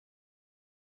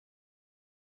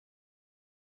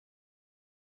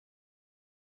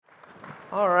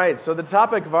All right, so the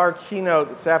topic of our keynote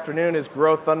this afternoon is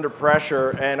growth under pressure,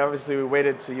 and obviously we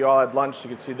waited till you all had lunch so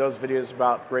you could see those videos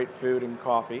about great food and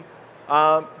coffee.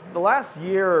 The last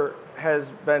year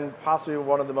has been possibly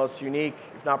one of the most unique,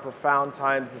 if not profound,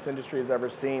 times this industry has ever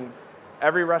seen.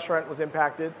 Every restaurant was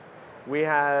impacted. We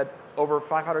had over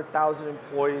 500,000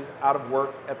 employees out of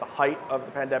work at the height of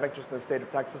the pandemic just in the state of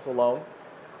Texas alone.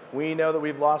 We know that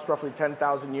we've lost roughly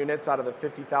 10,000 units out of the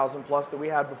 50,000 plus that we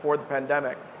had before the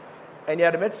pandemic. And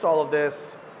yet amidst all of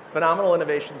this, phenomenal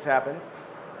innovations happened.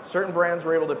 Certain brands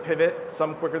were able to pivot,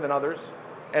 some quicker than others.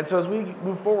 And so as we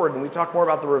move forward and we talk more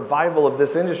about the revival of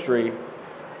this industry,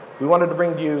 we wanted to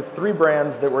bring to you 3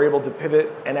 brands that were able to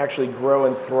pivot and actually grow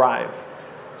and thrive.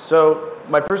 So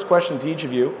my first question to each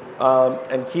of you,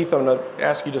 and Keith, I'm going to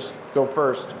ask you to go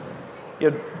first.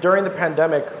 During the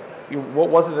pandemic, what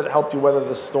was it that helped you weather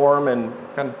the storm and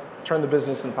kind of turn the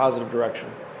business in a positive direction?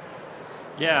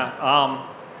 Yeah,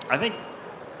 I think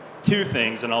 2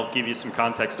 things, and I'll give you some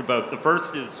context about. The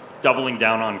first is doubling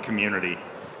down on community,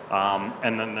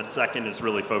 and then the second is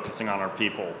really focusing on our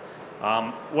people.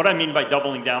 What I mean by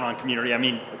doubling down on community, I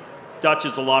mean, Dutch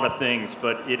is a lot of things,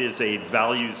 but it is a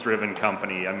values-driven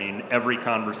company. I mean, every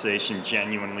conversation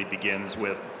genuinely begins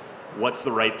with what's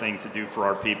the right thing to do for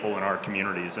our people and our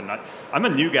communities. And I'm a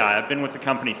new guy. I've been with the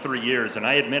company 3 years, and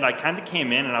I admit I kind of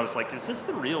came in and I was like, is this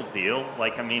the real deal?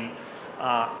 Like, I mean,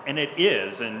 and it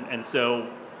is. And so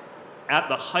at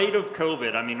the height of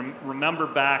COVID, I mean, remember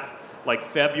back like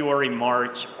February,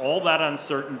 March, all that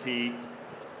uncertainty,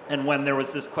 and when there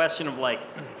was this question of like,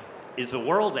 is the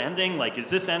world ending? Like,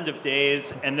 is this end of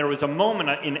days? And there was a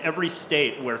moment in every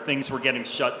state where things were getting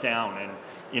shut down. And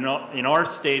in our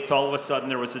states, all of a sudden,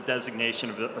 there was a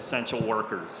designation of essential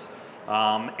workers.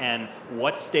 And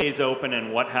what stays open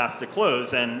and what has to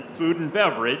close. And food and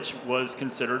beverage was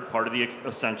considered part of the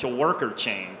essential worker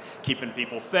chain, keeping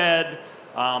people fed.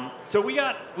 So we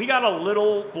got a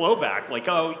little blowback, like,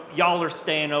 oh, y'all are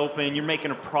staying open, you're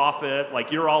making a profit,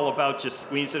 like you're all about just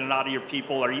squeezing it out of your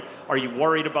people. Are you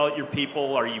worried about your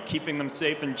people? Are you keeping them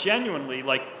safe? And genuinely,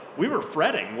 like, we were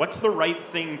fretting, what's the right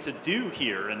thing to do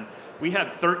here? And we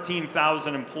had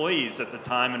 13,000 employees at the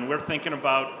time, and we're thinking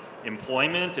about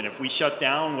employment, and if we shut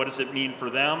down, what does it mean for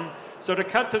them? So to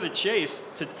cut to the chase,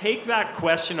 to take that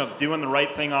question of doing the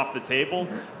right thing off the table,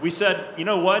 we said, you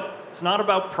know what? It's not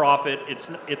about profit.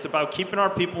 It's about keeping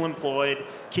our people employed,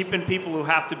 keeping people who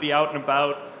have to be out and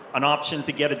about an option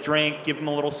to get a drink, give them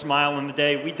a little smile in the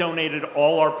day. We donated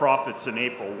all our profits in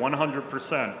April,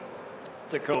 100%,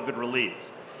 to COVID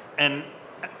relief. And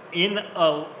in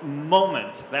a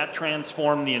moment, that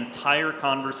transformed the entire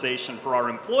conversation for our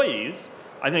employees,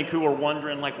 I think, who were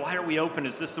wondering, like, why are we open?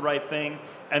 Is this the right thing?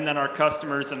 And then our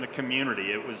customers and the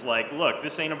community. It was like, look,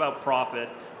 this ain't about profit.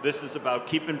 This is about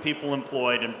keeping people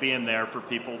employed and being there for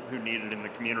people who need it in the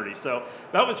community. So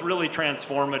that was really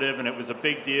transformative, and it was a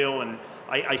big deal. And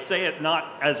I say it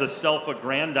not as a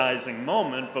self-aggrandizing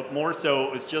moment, but more so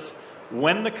it was just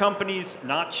when the company's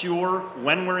not sure,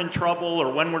 when we're in trouble,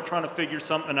 or when we're trying to figure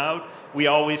something out, we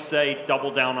always say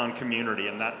double down on community,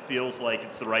 and that feels like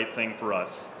it's the right thing for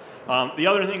us. The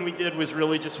other thing we did was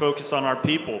really just focus on our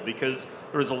people, because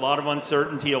there was a lot of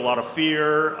uncertainty, a lot of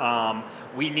fear.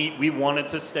 We wanted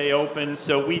to stay open,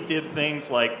 so we did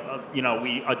things like,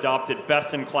 we adopted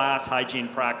best-in-class hygiene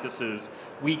practices.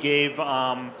 We gave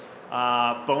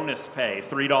bonus pay,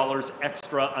 $3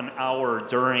 extra an hour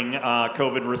during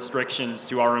COVID restrictions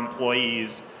to our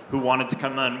employees who wanted to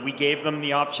come in. We gave them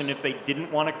the option, if they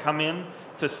didn't want to come in,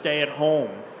 to stay at home,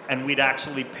 and we'd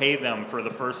actually pay them for the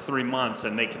first 3 months,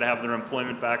 and they could have their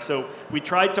employment back. So we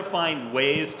tried to find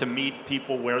ways to meet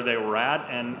people where they were at,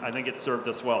 and I think it served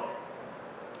us well.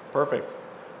 Perfect.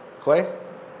 Clay?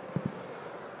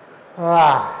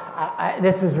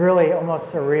 This is really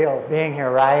almost surreal being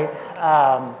here, right?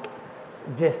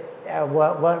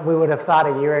 What we would have thought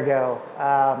a year ago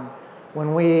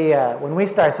when we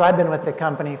started. So I've been with the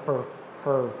company for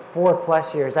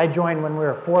 4+ years. I joined when we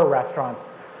were 4 restaurants.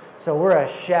 So we're a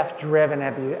chef-driven,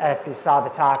 if you saw the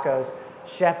tacos,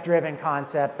 chef-driven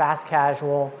concept, fast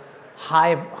casual,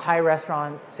 high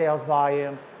restaurant sales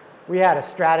volume. We had a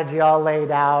strategy all laid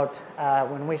out.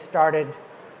 When we started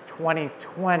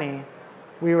 2020,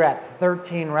 we were at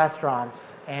 13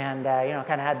 restaurants, and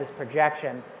kind of had this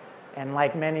projection. And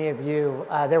like many of you,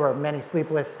 there were many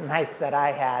sleepless nights that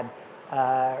I had,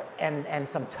 and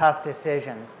some tough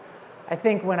decisions. I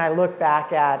think when I look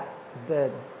back at the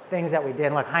things that we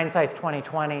did, look, hindsight's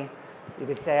 2020. You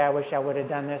could say, I wish I would have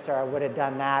done this or I would have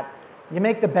done that. You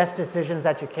make the best decisions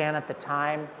that you can at the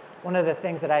time. One of the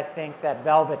things that I think that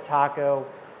Velvet Taco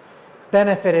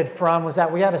benefited from was that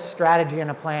we had a strategy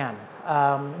and a plan.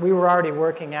 We were already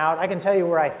working out. I can tell you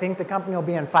where I think the company will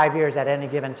be in 5 years at any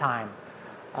given time.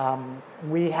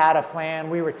 We had a plan.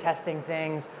 We were testing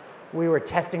things. We were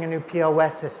testing a new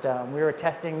POS system. We were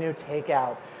testing new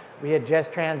takeout. We had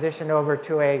just transitioned over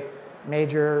to a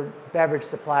major beverage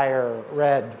supplier,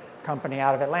 Red company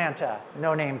out of Atlanta,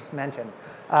 no names mentioned.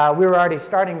 We were already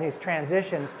starting these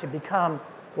transitions to become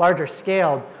larger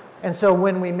scaled. And so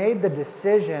when we made the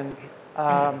decision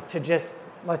to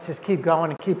let's just keep going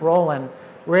and keep rolling,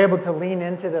 we're able to lean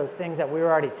into those things that we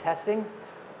were already testing.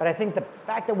 But I think the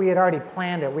fact that we had already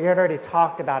planned it, we had already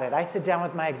talked about it. I sit down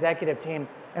with my executive team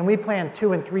and we plan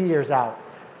 2 and 3 years out.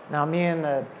 Now me and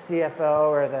the CFO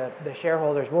or the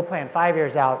shareholders, we'll plan 5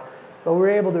 years out, but we're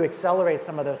able to accelerate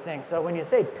some of those things. So when you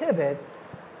say pivot,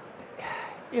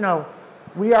 you know,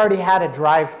 we already had a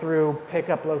drive-through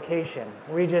pickup location.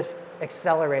 We just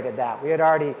accelerated that. We had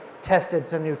already tested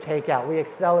some new takeout. We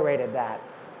accelerated that.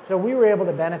 So we were able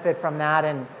to benefit from that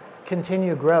and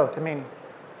continue growth. I mean,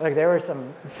 like there were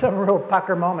some real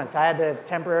pucker moments. I had to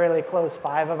temporarily close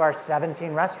 5 of our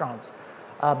 17 restaurants.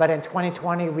 But in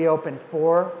 2020, we opened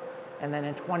 4. And then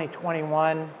in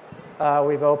 2021,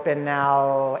 we've opened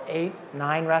now 8,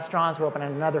 9 restaurants. We're opening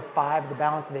another 5 the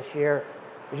balance of this year.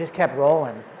 We just kept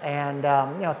rolling. And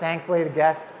you know, thankfully the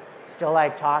guests still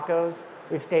like tacos.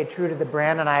 We've stayed true to the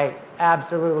brand, and I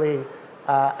absolutely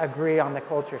agree on the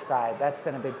culture side. That's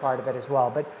been a big part of it as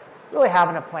well. But really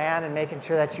having a plan and making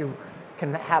sure that you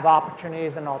can have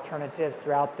opportunities and alternatives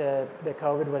throughout the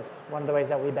COVID was one of the ways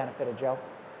that we benefited, Joe.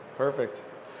 Perfect.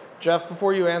 Geoff,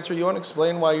 before you answer, you want to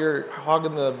explain why you're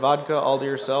hogging the vodka all to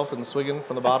yourself and swigging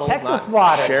from the bottle? Texas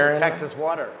water. Sharing? Texas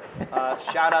water.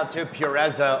 Shout out to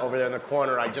Pureza over there in the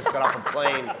corner. I just got off a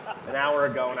plane an hour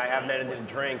ago and I haven't had anything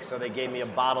to drink, so they gave me a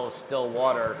bottle of still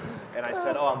water. And I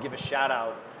said, oh, I'll give a shout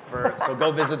out. So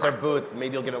go visit their booth.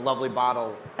 Maybe you'll get a lovely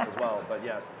bottle as well. But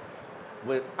yes,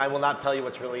 I will not tell you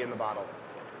what's really in the bottle.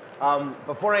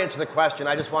 Before I answer the question,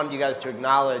 I just wanted you guys to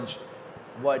acknowledge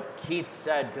what Keith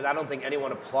said, because I don't think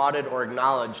anyone applauded or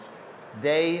acknowledged.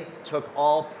 They took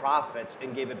all profits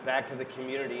and gave it back to the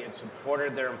community and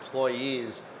supported their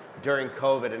employees during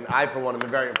COVID. And I, for one, am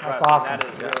very impressed. That's awesome. And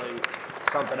that is really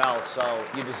something else. So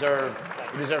you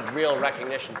deserve real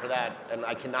recognition for that. And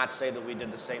I cannot say that we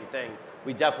did the same thing.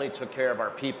 We definitely took care of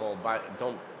our people, but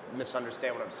don't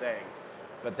misunderstand what I'm saying.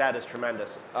 But that is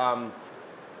tremendous.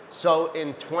 So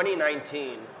in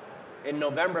 2019, in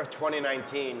November of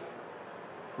 2019,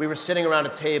 we were sitting around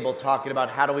a table talking about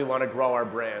how do we want to grow our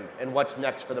brand and what's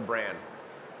next for the brand.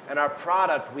 And our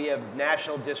product, we have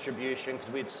national distribution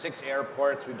because we had 6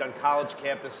 airports, we've done college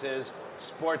campuses,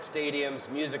 sports stadiums,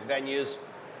 music venues,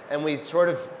 and we sort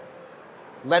of,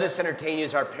 Let Us Entertain You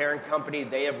is our parent company.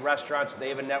 They have restaurants, they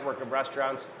have a network of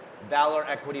restaurants. Valor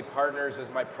Equity Partners is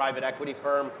my private equity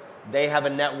firm. They have a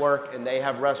network and they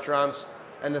have restaurants.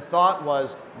 And the thought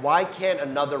was, why can't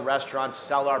another restaurant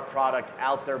sell our product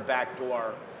out their back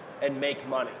door and make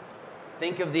money?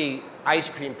 Think of the ice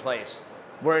cream place.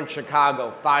 We're in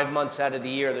Chicago, 5 months out of the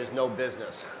year, there's no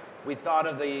business. We thought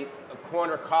of a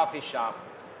corner coffee shop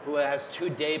who has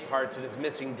 2 day parts and is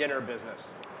missing dinner business.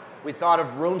 We thought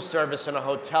of room service in a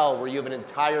hotel where you have an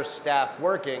entire staff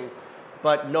working,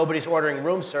 but nobody's ordering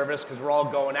room service because we're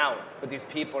all going out, but these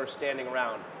people are standing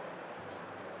around.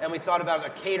 And we thought about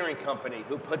a catering company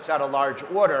who puts out a large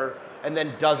order and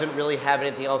then doesn't really have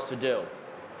anything else to do.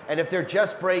 And if they're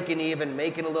just breaking even,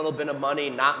 making a little bit of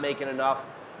money, not making enough,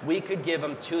 we could give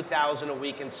them $2,000 a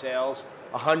week in sales,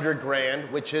 $100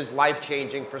 grand, which is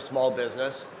life-changing for small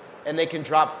business, and they can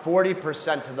drop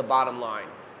 40% to the bottom line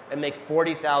and make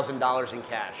 $40,000 in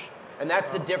cash. And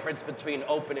that's the difference between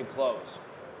open and close.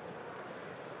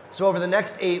 So over the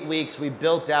next 8 weeks, we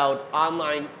built out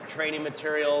online training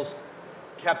materials,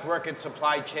 kept working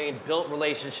supply chain, built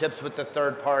relationships with the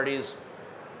third parties,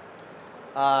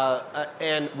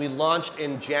 and we launched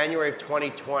in January of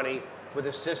 2020 with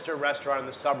a sister restaurant in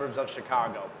the suburbs of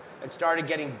Chicago and started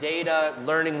getting data,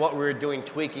 learning what we were doing,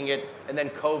 tweaking it, and then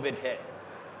COVID hit.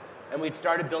 And we'd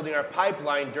started building our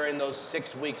pipeline during those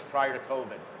 6 weeks prior to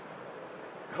COVID.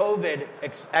 COVID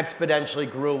exponentially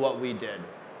grew what we did.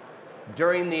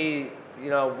 During the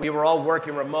we were all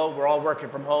working remote, we're all working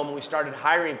from home, and we started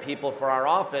hiring people for our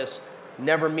office,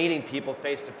 never meeting people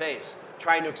face to face,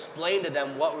 trying to explain to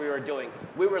them what we were doing.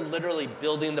 We were literally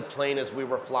building the plane as we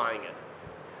were flying it.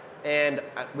 And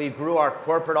we grew our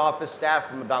corporate office staff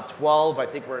from about 12, I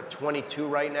think we're at 22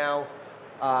 right now.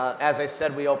 As I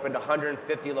said, we opened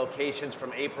 150 locations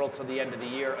from April to the end of the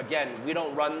year. Again, we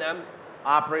don't run them.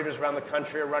 Operators around the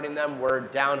country are running them. We're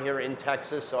down here in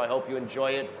Texas, so I hope you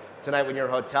enjoy it tonight when you're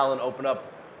in a hotel and open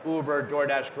up Uber,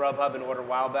 DoorDash, Grubhub, and order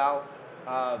Wild Bow.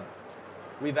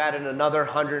 We've added another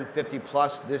 150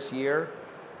 plus this year,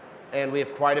 and we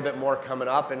have quite a bit more coming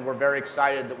up, and we're very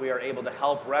excited that we are able to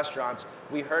help restaurants.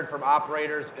 We heard from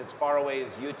operators as far away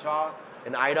as Utah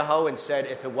and Idaho and said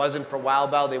if it wasn't for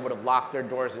WowBell, they would have locked their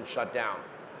doors and shut down.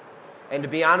 And to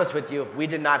be honest with you, if we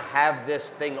did not have this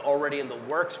thing already in the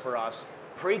works for us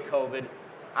pre-COVID,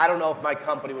 I don't know if my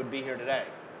company would be here today.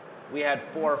 We had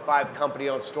 4 or 5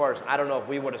 company-owned stores. I don't know if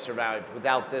we would have survived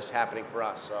without this happening for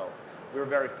us. So we were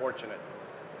very fortunate.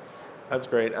 That's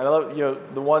great. And I love,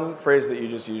 the one phrase that you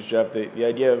just used, Geoff, the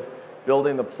idea of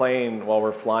building the plane while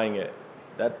we're flying it.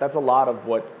 That's a lot of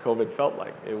what COVID felt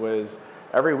like. It was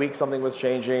every week something was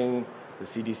changing. The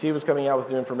CDC was coming out with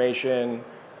new information.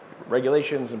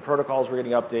 Regulations and protocols were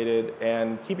getting updated,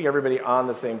 and keeping everybody on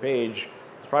the same page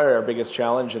was probably our biggest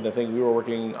challenge and the thing we were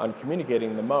working on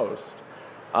communicating the most.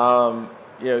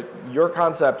 Your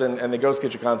concept and the Ghost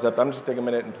Kitchen concept, I'm just going to take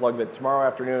a minute and plug that tomorrow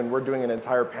afternoon we're doing an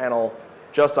entire panel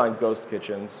just on ghost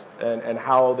kitchens and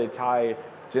how they tie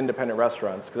to independent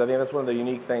restaurants, because I think that's one of the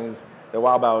unique things that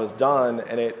WowBell has done,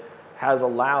 and it has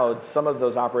allowed some of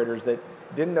those operators that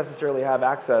didn't necessarily have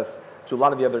access to a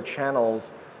lot of the other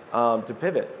channels to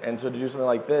pivot. And so to do something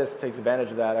like this takes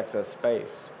advantage of that excess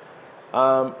space.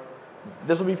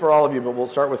 This will be for all of you, but we'll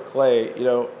start with Clay.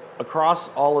 Across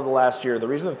all of the last year, the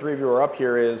reason the 3 of you are up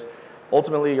here is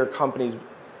ultimately your companies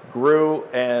grew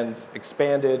and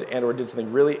expanded and or did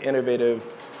something really innovative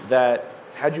that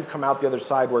had you come out the other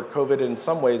side where COVID in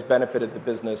some ways benefited the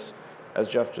business, as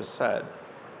Geoff just said.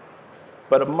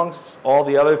 But amongst all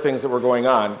the other things that were going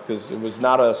on, because it was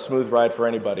not a smooth ride for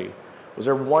anybody, was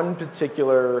there one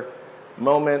particular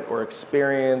moment or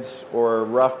experience or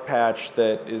rough patch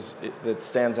that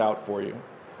stands out for you?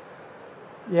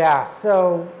 Yeah,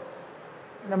 so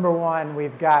number one,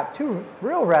 we've got 2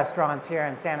 real restaurants here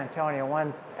in San Antonio.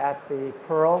 One's at the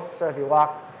Pearl, so if you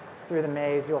walk through the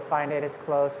maze, you'll find it, it's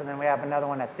close. And then we have another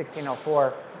one at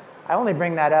 1604. I only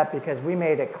bring that up because we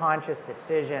made a conscious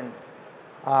decision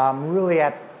really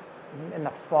in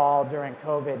the fall during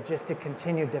COVID just to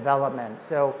continue development.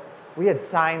 So we had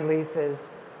signed leases,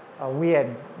 we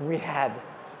had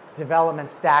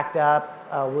development stacked up,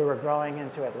 we were growing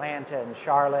into Atlanta and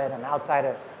Charlotte and outside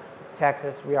of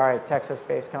Texas. We are a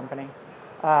Texas-based company.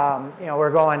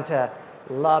 We're going to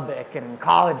Lubbock and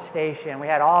College Station. We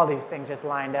had all these things just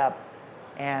lined up,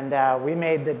 and we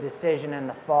made the decision in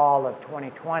the fall of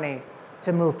 2020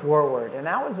 to move forward, and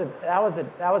that was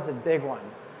a big one.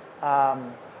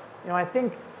 I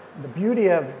think the beauty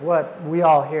of what we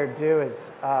all here do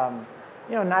is,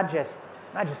 not just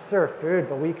serve food,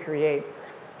 but we create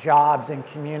jobs and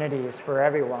communities for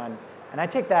everyone, and I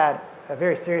take that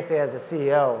very seriously as a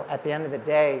CEO. At the end of the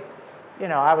day,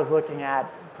 I was looking at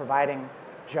providing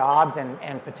jobs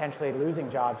and potentially losing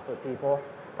jobs for people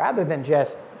rather than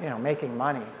just, making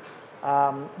money.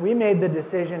 We made the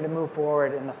decision to move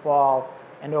forward in the fall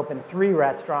and open 3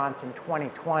 restaurants in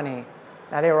 2020.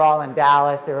 Now they were all in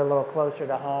Dallas, they were a little closer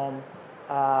to home,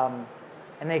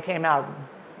 and they came out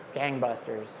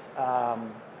gangbusters.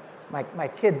 My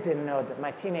kids didn't know that,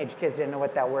 my teenage kids didn't know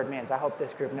what that word means. I hope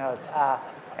this group knows.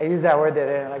 I used that word the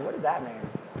other day, like, what does that mean?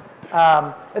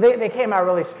 But they came out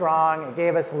really strong. It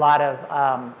gave us a lot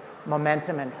of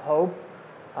momentum and hope,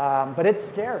 but it's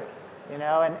scary, and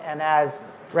as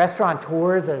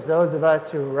restaurateurs, as those of us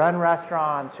who run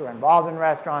restaurants, who are involved in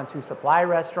restaurants, who supply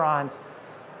restaurants,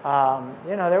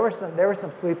 there were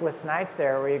some sleepless nights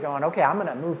there where you're going, okay, I'm going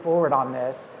to move forward on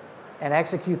this and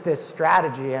execute this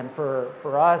strategy. And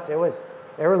for us, there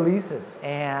were leases,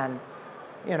 and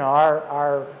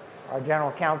our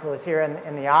general counsel is here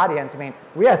in the audience. I mean,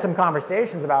 we had some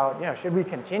conversations about, should we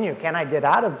continue? Can I get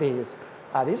out of these?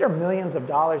 These are millions of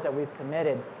dollars that we've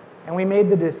committed, and we made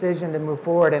the decision to move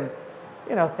forward. And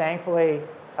thankfully,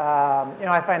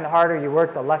 I find the harder you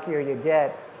work, the luckier you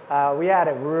get. We had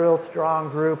a real strong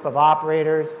group of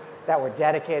operators that were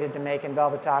dedicated to making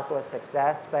Velvet Taco a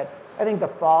success. But I think the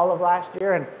fall of last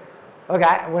year, and look,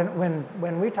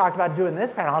 when we talked about doing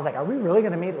this panel, I was like, are we really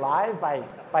going to meet live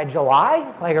by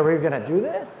July? Like, are we going to do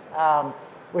this?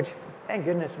 Which, thank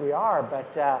goodness we are.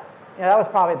 But that was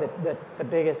probably the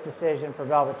biggest decision for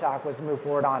Velvet Taco, was to move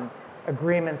forward on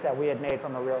agreements that we had made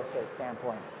from a real estate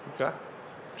standpoint. Okay.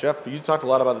 Geoff, you talked a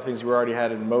lot about the things you already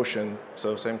had in motion,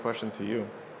 so same question to you.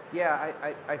 Yeah,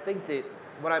 I think that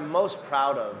what I'm most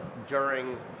proud of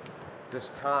during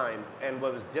this time, and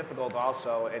what was difficult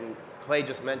also, and Clay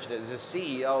just mentioned it, as a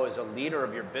CEO, as a leader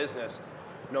of your business,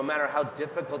 no matter how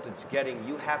difficult it's getting,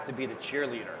 you have to be the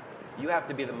cheerleader. You have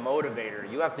to be the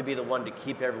motivator. You have to be the one to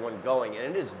keep everyone going,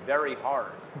 and it is very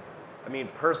hard. I mean,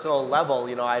 personal level,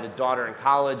 I had a daughter in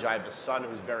college. I have a son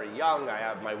who's very young. I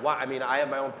have my wife. I mean, I have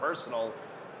my own personal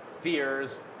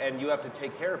fears, and you have to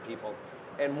take care of people.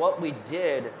 And what we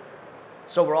did,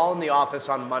 so we're all in the office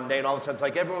on Monday, and all of a sudden it's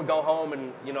like, everyone go home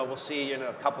and we'll see you in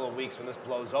a couple of weeks when this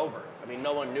blows over. I mean,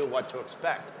 no one knew what to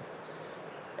expect.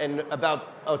 And about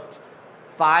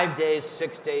 5 days,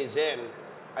 6 days in,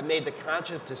 I made the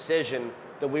conscious decision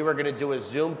that we were going to do a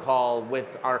Zoom call with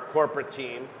our corporate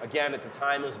team. Again, at the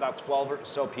time, it was about 12 or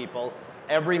so people,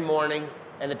 every morning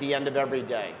and at the end of every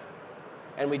day.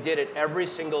 And we did it every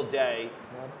single day.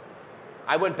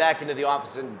 I went back into the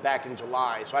office back in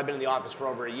July, so I've been in the office for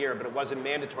over a year, but it wasn't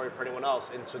mandatory for anyone else.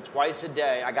 And so twice a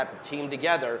day, I got the team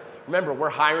together. Remember, we're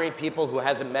hiring people who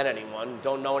hasn't met anyone,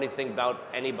 don't know anything about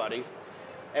anybody.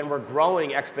 And we're growing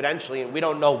exponentially, and we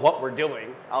don't know what we're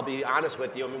doing. I'll be honest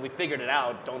with you. I mean, we figured it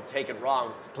out. Don't take it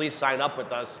wrong. Please sign up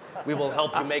with us. We will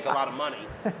help you make a lot of money.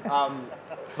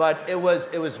 But it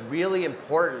was really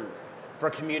important for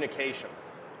communication.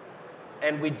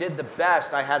 And we did the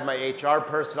best. I had my HR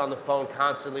person on the phone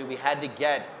constantly. We had to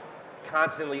get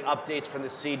constantly updates from the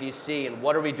CDC, and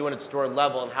what are we doing at store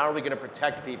level, and how are we going to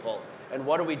protect people, and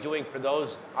what are we doing for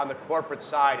those on the corporate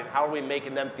side, and how are we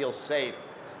making them feel safe.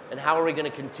 And how are we going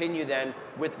to continue then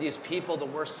with these people that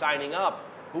we're signing up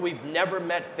who we've never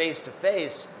met face to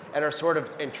face and are sort of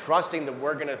entrusting that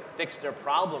we're going to fix their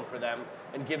problem for them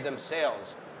and give them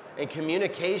sales. And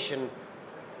communication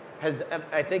has,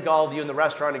 I think all of you in the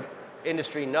restaurant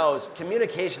industry knows,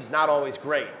 communication's not always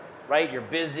great, right? You're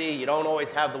busy, you don't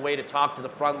always have the way to talk to the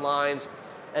front lines.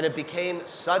 And it became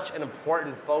such an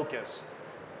important focus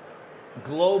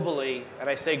globally, and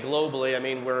I say globally, I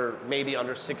mean we're maybe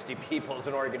under 60 people as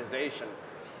an organization,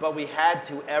 but we had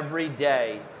to every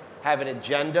day have an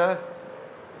agenda,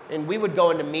 and we would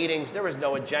go into meetings, there was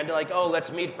no agenda, like, oh, let's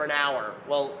meet for an hour.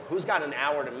 Well, who's got an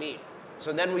hour to meet?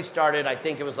 So then we started, I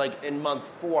think it was like in month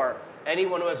 4,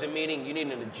 anyone who has a meeting, you need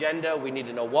an agenda, we need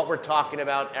to know what we're talking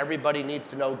about, everybody needs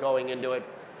to know going into it,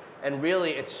 and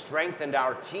really it strengthened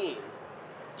our team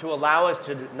to allow us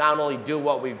to not only do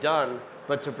what we've done,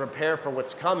 but to prepare for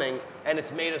what's coming, and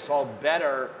it's made us all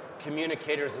better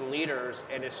communicators and leaders,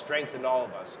 and it's strengthened all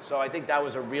of us. So I think that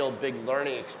was a real big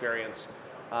learning experience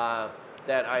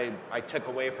that I took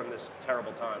away from this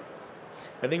terrible time.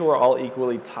 I think we're all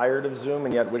equally tired of Zoom,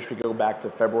 and yet wish we could go back to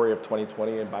February of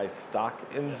 2020 and buy stock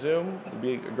in Zoom. It'd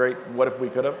be a great, what if we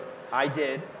could have? I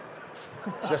did,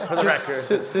 just for the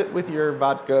record. Sit with your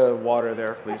vodka water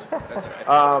there, please. That's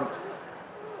all right.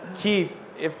 Keith,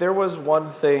 if there was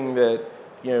one thing that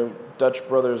Dutch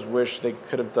Brothers wish they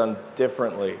could have done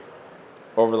differently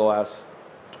over the last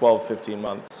 12, 15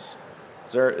 months,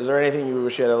 is there anything you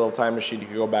wish you had a little time machine you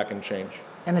could go back and change?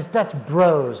 And it's Dutch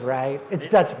Bros, right? It's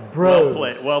Dutch Bros.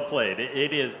 Well played.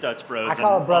 It is Dutch Bros. I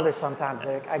call it brothers sometimes.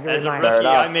 I agree. As a rookie,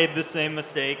 I made the same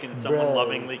mistake, and someone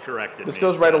lovingly corrected me. This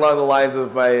goes right along the lines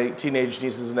of my teenage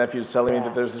nieces and nephews telling me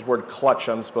that there's this word clutch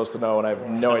I'm supposed to know, and I have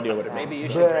no idea what it means. Maybe you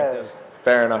should drink this.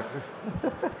 Fair enough.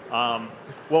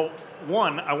 Well,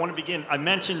 one, I want to begin. I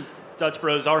mentioned Dutch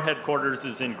Bros. Our headquarters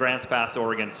is in Grants Pass,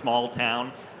 Oregon, small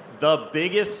town. The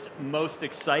biggest, most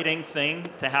exciting thing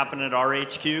to happen at our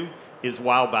HQ is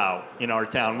Wow Bao in our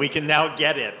town. We can now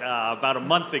get it. About a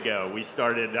month ago, we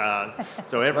started,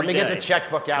 so every day. Let me get the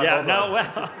checkbook out. Yeah, no,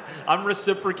 well, I'm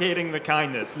reciprocating the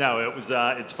kindness. No, it was,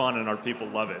 it's fun and our people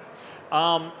love it.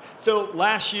 So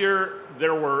last year,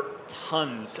 there were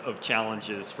tons of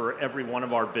challenges for every one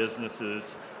of our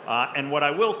businesses. And what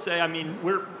I will say, I mean,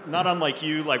 we're not unlike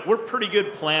you, like we're pretty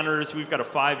good planners. We've got a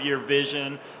 5-year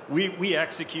vision. We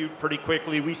execute pretty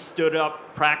quickly. We stood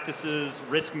up practices,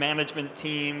 risk management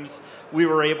teams. We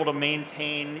were able to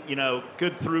maintain,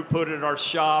 good throughput at our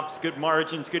shops, good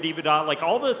margins, good EBITDA, like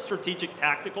all the strategic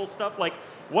tactical stuff, like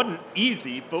wasn't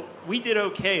easy, but we did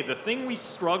okay. The thing we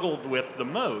struggled with the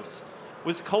most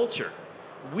was culture.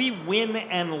 We win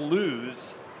and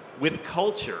lose with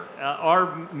culture.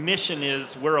 Our mission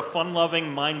is we're a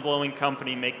fun-loving, mind-blowing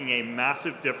company making a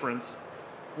massive difference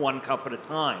one cup at a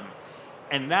time.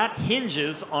 And that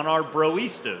hinges on our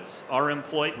broistas, our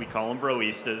employee, we call them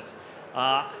broistas.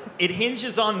 It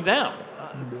hinges on them.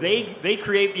 They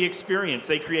create the experience,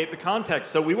 they create the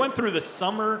context. So we went through the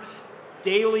summer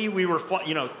daily, we were,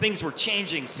 things were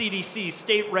changing, CDC,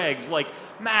 state regs, like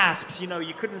masks,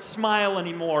 you couldn't smile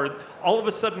anymore. All of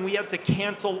a sudden, we had to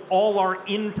cancel all our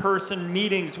in-person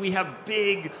meetings. We have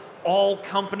big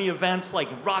all-company events like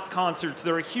rock concerts.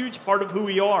 They're a huge part of who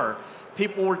we are.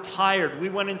 People were tired. We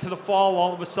went into the fall,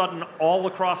 all of a sudden, all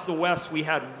across the West, we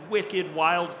had wicked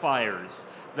wildfires.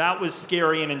 That was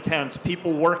scary and intense.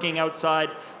 People working outside.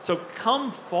 So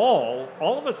come fall,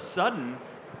 all of a sudden,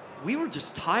 we were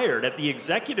just tired. At the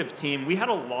executive team, we had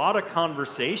a lot of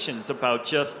conversations about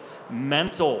just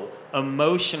mental,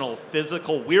 emotional,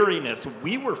 physical weariness.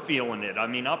 We were feeling it. I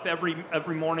mean, up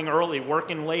every morning early,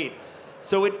 working late.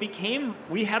 So it became,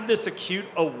 we had this acute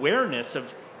awareness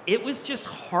of, it was just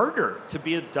harder to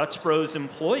be a Dutch Bros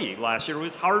employee last year. It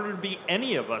was harder to be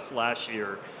any of us last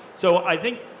year. So I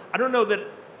think, I don't know that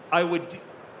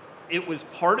it was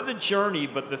part of the journey,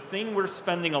 but the thing we're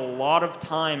spending a lot of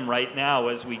time right now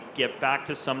as we get back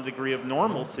to some degree of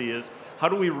normalcy is, how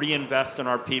do we reinvest in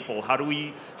our people? How do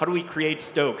we create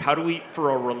stoke? How do we,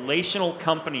 for a relational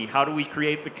company, how do we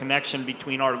create the connection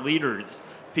between our leaders,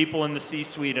 people in the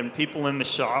C-suite and people in the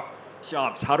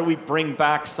shops? How do we bring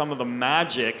back some of the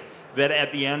magic that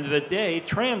at the end of the day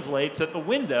translates at the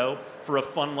window for a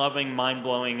fun-loving,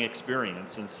 mind-blowing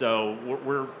experience? And so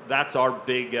that's our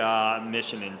big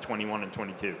mission in 21 and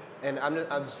 22. And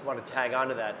I just want to tag on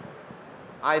to that.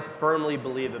 I firmly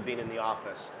believe in being in the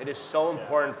office. It is so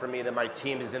important for me that my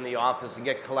team is in the office and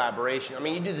get collaboration. I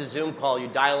mean, you do the Zoom call, you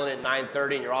dial in at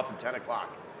 9:30 and you're off at 10 o'clock.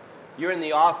 You're in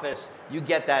the office, you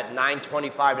get that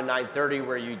 9:25 to 9:30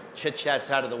 where you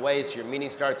chit-chat's out of the way, so your meeting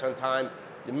starts on time.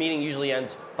 The meeting usually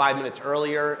ends 5 minutes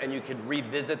earlier, and you could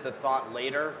revisit the thought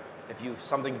later if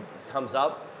something comes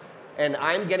up. And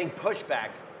I'm getting pushback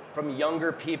from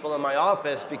younger people in my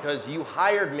office because you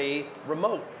hired me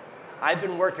remote. I've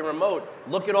been working remote.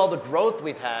 Look at all the growth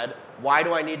we've had. Why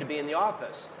do I need to be in the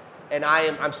office? And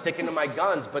I'm sticking to my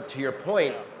guns, but to your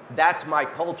point, that's my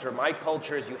culture. My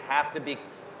culture is you have to be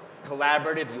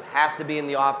collaborative, you have to be in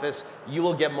the office, you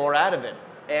will get more out of it.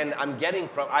 And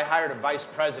I hired a vice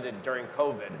president during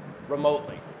COVID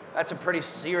remotely. That's a pretty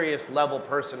serious level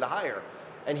person to hire.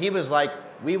 And he was like,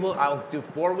 I'll do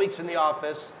 4 weeks in the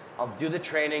office, I'll do the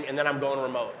training, and then I'm going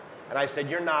remote. And I said,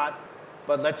 you're not,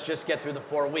 but let's just get through the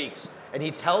 4 weeks. And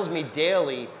he tells me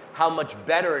daily how much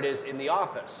better it is in the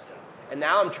office. And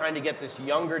now I'm trying to get this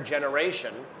younger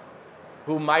generation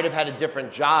who might have had a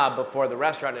different job before the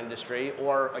restaurant industry,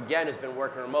 or again has been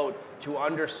working remote, to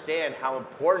understand how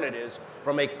important it is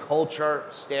from a culture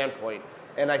standpoint.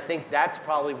 And I think that's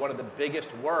probably one of the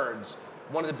biggest words,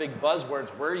 one of the big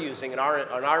buzzwords we're using on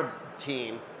our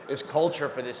team is culture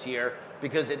for this year,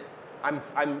 because I'm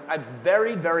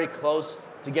very, very close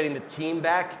to getting the team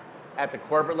back at the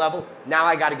corporate level. Now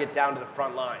I got to get down to the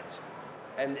front lines.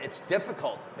 And it's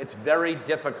difficult. It's very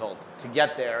difficult to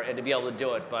get there and to be able to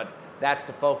do it, but that's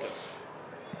the focus.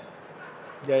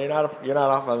 Yeah, you're not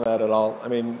off on that at all. I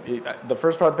mean, the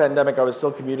first part of the pandemic, I was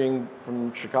still commuting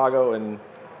from Chicago, and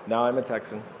now I'm a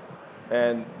Texan.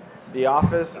 And the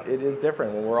office, it is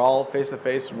different. When we're all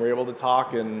face-to-face and we're able to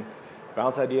talk and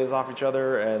bounce ideas off each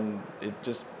other, and it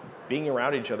just being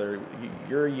around each other.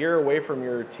 You're a year away from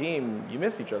your team, you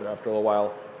miss each other after a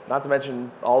while. Not to mention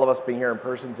all of us being here in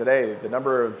person today, the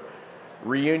number of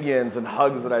reunions and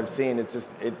hugs that I've seen, it's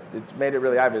made it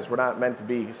really obvious. We're not meant to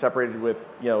be separated with,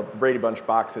 the Brady Bunch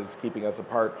boxes keeping us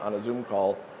apart on a Zoom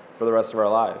call for the rest of our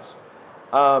lives.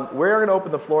 We're going to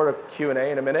open the floor to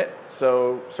Q&A in a minute,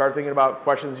 so start thinking about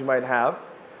questions you might have.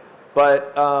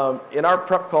 But in our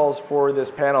prep calls for this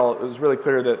panel, it was really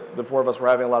clear that the four of us were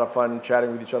having a lot of fun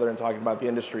chatting with each other and talking about the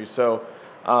industry. So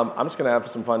I'm just going to have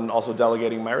some fun also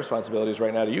delegating my responsibilities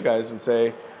right now to you guys and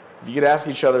say, if you could ask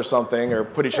each other something or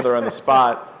put each other on the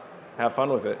spot, have fun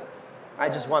with it. I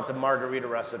just want the margarita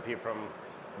recipe from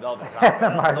Velvet Top.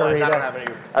 The margarita. I don't have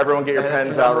any. Everyone get your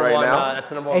pens out right now. That's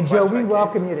the number one Hey, Joe, question we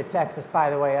welcome you to Texas, by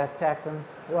the way, us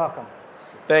Texans. Welcome.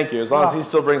 Thank you. As long as he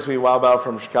still brings me Wow Bao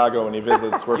from Chicago when he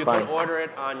visits, we're fine. You can order it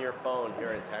on your phone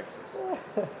here in Texas.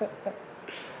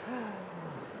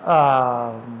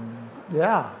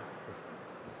 Yeah.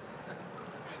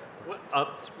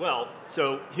 Well,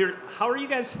 so here, how are you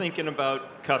guys thinking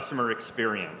about customer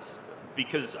experience?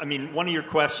 Because, I mean, one of your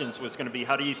questions was going to be,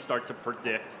 how do you start to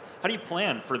predict, how do you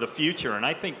plan for the future? And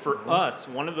I think for us,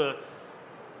 one of the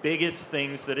biggest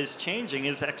things that is changing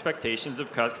is expectations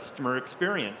of customer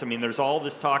experience. I mean, there's all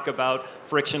this talk about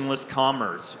frictionless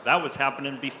commerce. That was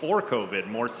happening before COVID,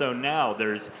 more so now.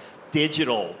 There's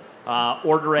digital,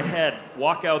 order ahead,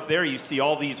 walk out there, you see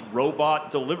all these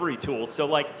robot delivery tools. So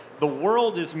like the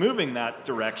world is moving that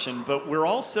direction, but we're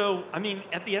also, I mean,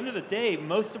 at the end of the day,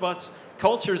 most of us,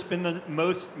 culture's been the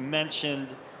most mentioned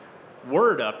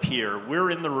word up here.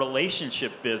 We're in the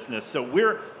relationship business, so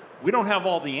we don't have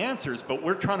all the answers, but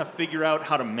we're trying to figure out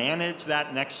how to manage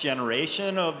that next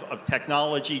generation of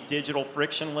technology, digital,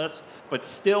 frictionless, but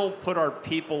still put our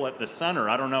people at the center.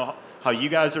 I don't know how you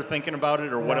guys are thinking about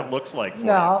it or what it looks like for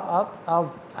you.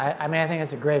 I mean, I think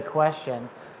it's a great question.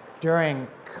 During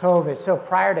COVID, so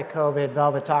prior to COVID,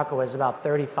 Velvet Taco was about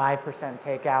 35%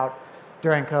 takeout.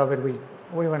 During COVID,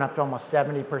 we went up to almost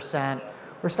 70%.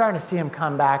 We're starting to see them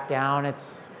come back down.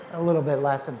 It's a little bit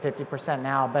less than 50%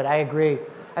 now, but I agree.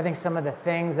 I think some of the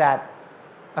things that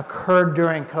occurred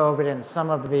during COVID and some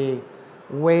of the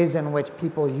ways in which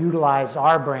people utilize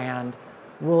our brand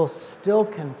will still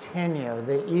continue.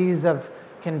 The ease of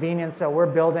convenience, so we're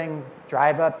building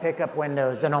drive-up, pickup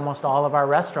windows in almost all of our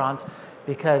restaurants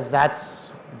because that's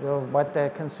what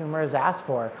the consumer has asked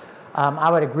for. I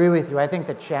would agree with you. I think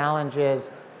the challenge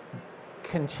is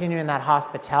continuing that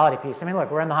hospitality piece. I mean,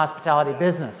 look, we're in the hospitality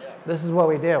business. This is what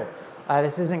we do.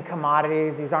 This isn't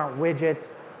commodities. These aren't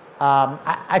widgets.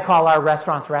 I call our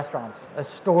restaurants restaurants. A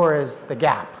store is the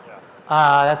Gap.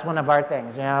 That's one of our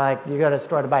things. You know, like you go to a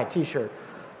store to buy a T-shirt.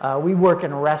 We work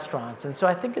in restaurants, and so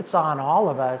I think it's on all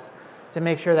of us to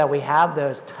make sure that we have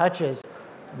those touches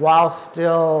while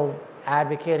still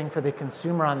advocating for the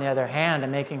consumer on the other hand,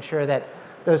 and making sure that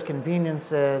those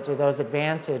conveniences or those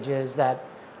advantages that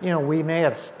we may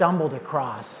have stumbled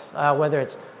across, whether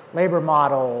it's labor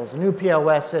models, new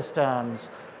POS systems,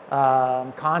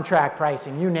 contract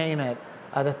pricing, you name it,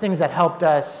 the things that helped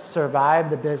us survive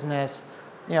the business,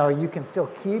 you can still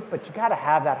keep, but you got to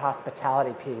have that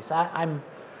hospitality piece.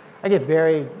 I get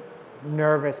very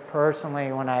nervous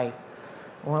personally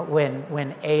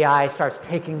when AI starts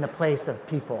taking the place of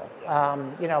people.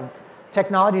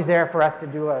 Technology's there for us to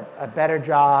do a better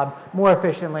job, more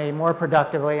efficiently, more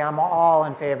productively. I'm all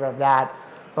in favor of that.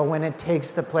 But when it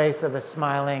takes the place of a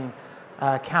smiling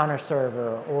counter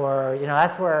server, or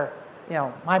that's where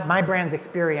my brand's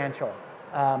experiential.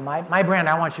 My brand,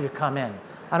 I want you to come in.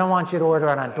 I don't want you to order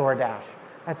it on DoorDash.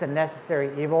 That's a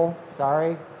necessary evil.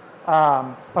 Sorry.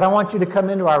 But I want you to come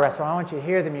into our restaurant. I want you to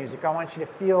hear the music. I want you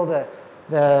to feel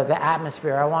the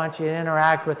atmosphere. I want you to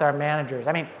interact with our managers.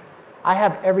 I mean, I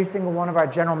have every single one of our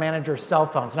general managers' cell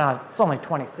phones. Now, it's only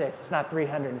 26. It's not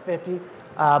 350.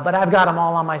 But I've got them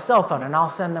all on my cell phone, and I'll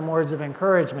send them words of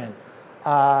encouragement.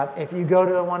 If you go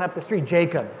to the one up the street,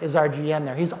 Jacob is our GM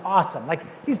there. He's awesome. Like,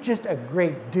 he's just a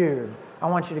great dude. I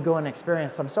want you to go and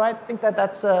experience them. So I think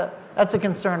that's a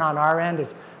concern on our end,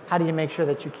 is how do you make sure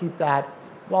that you keep that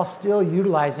while still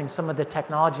utilizing some of the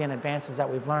technology and advances that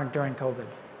we've learned during COVID.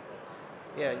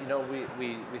 Yeah,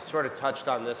 we sort of touched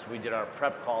on this. We did our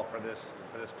prep call for this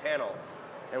panel,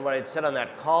 and what I'd said on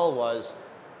that call was,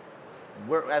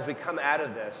 as we come out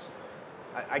of this,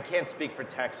 I can't speak for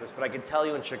Texas, but I can tell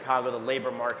you in Chicago the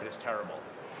labor market is terrible.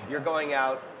 You're going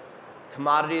out,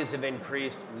 commodities have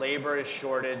increased, labor is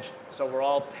shortage, so we're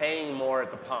all paying more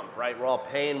at the pump, right? We're all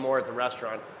paying more at the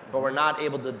restaurant, but we're not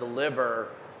able to deliver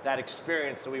that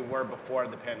experience that we were before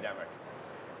the pandemic.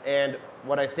 And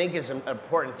what I think is an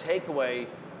important takeaway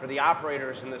for the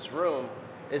operators in this room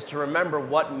is to remember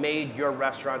what made your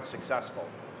restaurant successful.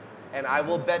 And I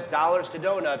will bet dollars to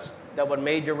donuts that what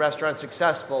made your restaurant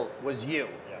successful was you.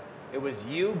 Yeah. It was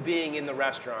you being in the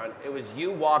restaurant. It was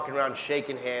you walking around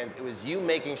shaking hands. It was you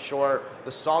making sure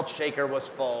the salt shaker was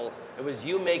full. It was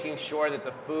you making sure that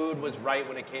the food was right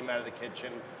when it came out of the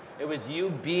kitchen. It was you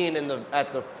being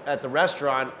at the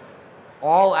restaurant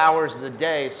all hours of the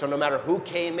day, so no matter who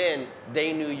came in,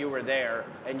 they knew you were there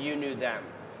and you knew them.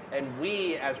 And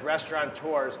we, as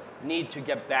restaurateurs, need to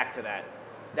get back to that.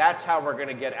 That's how we're going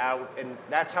to get out, and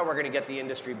that's how we're going to get the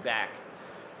industry back.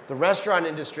 The restaurant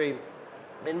industry,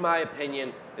 in my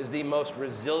opinion, is the most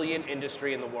resilient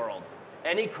industry in the world.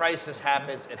 Any crisis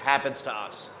happens, it happens to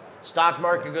us. Stock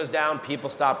market goes down, people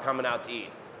stop coming out to eat,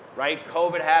 right?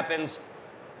 COVID happens,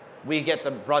 we get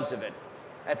the brunt of it.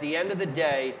 At the end of the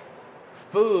day,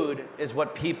 food is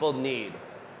what people need.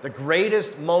 The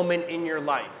greatest moment in your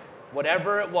life,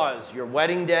 whatever it was, your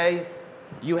wedding day,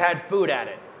 you had food at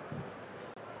it.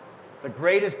 The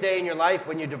greatest day in your life,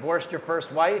 when you divorced your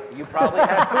first wife, you probably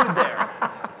had food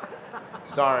there.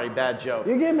 Sorry, bad joke.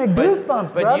 You're giving me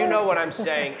goosebumps, but brother. You know what I'm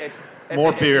saying.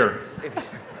 More beer.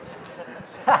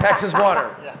 Texas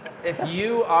water. If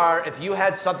you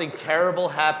had something terrible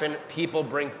happen, people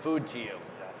bring food to you.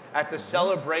 At the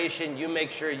celebration, you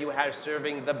make sure you have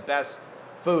serving the best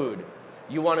food.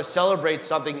 You want to celebrate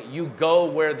something, you go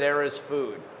where there is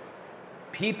food.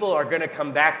 People are going to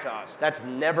come back to us. That's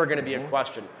never going to be a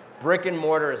question. Brick and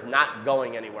mortar is not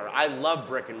going anywhere. I love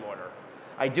brick and mortar.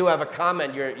 I do have a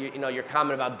comment, your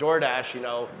comment about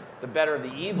DoorDash, the better of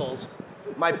the evils.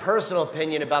 My personal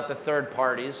opinion about the third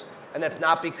parties, and that's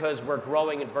not because we're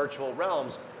growing in virtual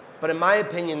realms, but in my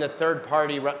opinion, the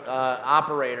third-party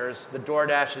operators, the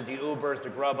DoorDashes, the Ubers, the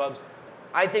Grubhubs,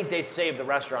 I think they saved the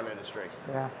restaurant industry.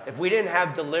 Yeah. If we didn't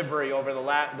have delivery over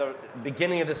the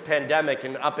beginning of this pandemic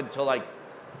and up until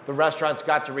the restaurants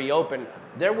got to reopen,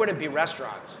 there wouldn't be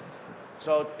restaurants.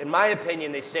 So in my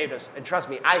opinion, they saved us. And trust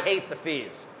me, I hate the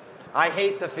fees. I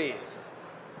hate the fees.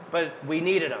 But we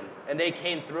needed them, and they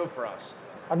came through for us.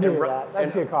 I'll give you that. That's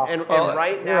a good call. And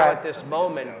right now, at this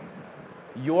moment,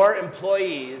 your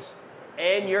employees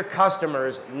and your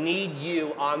customers need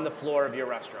you on the floor of your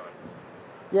restaurant.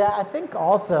 Yeah, I think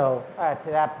also to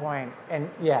that point, and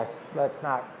yes, let's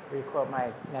not requote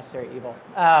my necessary evil.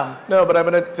 No, but I'm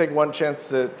going to take one chance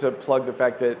to plug the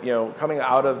fact that, coming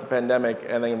out of the pandemic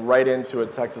and then right into a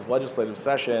Texas legislative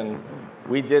session,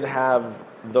 we did have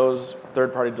those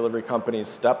third-party delivery companies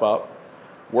step up,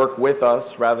 work with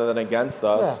us rather than against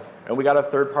us, and we got a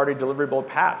third-party delivery bill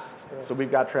passed. So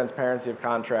we've got transparency of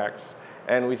contracts.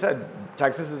 And we said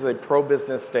Texas is a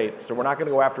pro-business state, so we're not going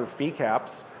to go after fee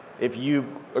caps if you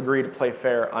agree to play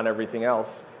fair on everything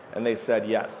else. And they said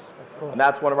yes. That's cool. And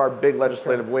that's one of our big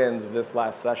legislative wins of this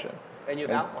last session. And you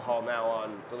have alcohol now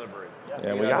on delivery.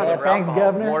 Yeah, we got it. Thanks,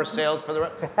 Governor. More sales for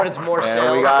the but it's more And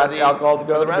sales we got for the, alcohol to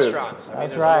go for the to boot. restaurants.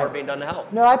 That's there's right. more being done to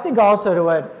help. No, I think also to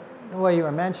what you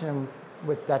were mentioning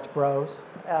with Dutch Bros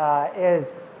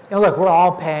is, look, we're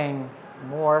all paying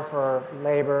more for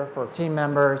labor, for team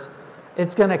members.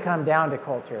 It's going to come down to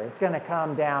culture. It's going to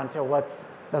come down to what's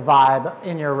the vibe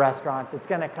in your restaurants. It's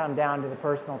going to come down to the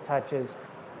personal touches.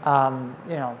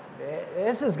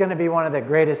 This is going to be one of the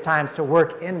greatest times to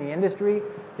work in the industry,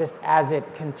 just as it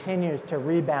continues to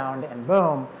rebound and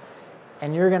boom.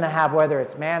 And you're going to have, whether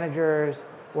it's managers,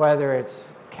 whether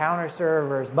it's counter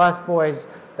servers, busboys,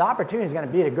 the opportunity is going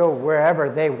to be to go wherever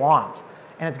they want.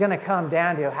 And it's going to come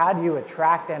down to how do you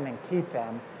attract them and keep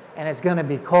them. And it's going to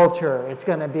be culture. It's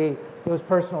going to be those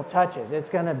personal touches. It's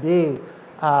going to be,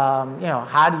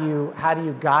 how do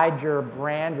you guide your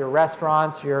brand, your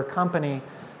restaurants, your company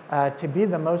to be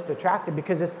the most attractive,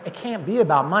 because it can't be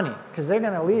about money, because they're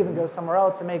going to leave and go somewhere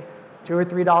else and make $2 or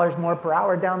 $3 more per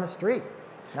hour down the street.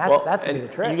 That's going to be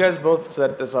the trick. You guys both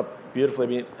set this up beautifully. I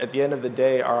mean, at the end of the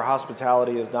day, our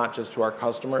hospitality is not just to our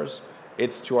customers,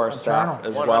 it's to our staff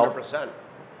as 100%. well.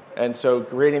 And so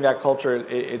creating that culture,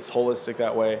 it's holistic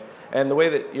that way. And the way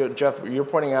that, Geoff, you're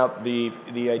pointing out the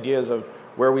ideas of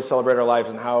where we celebrate our lives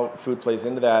and how food plays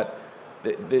into that,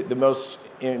 the most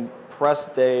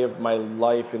impressed day of my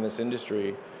life in this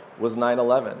industry was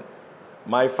 9/11.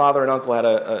 My father and uncle had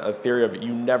a theory of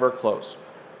you never close.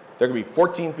 There could be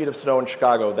 14 feet of snow in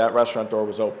Chicago, that restaurant door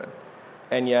was open.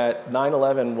 And yet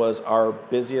 9/11 was our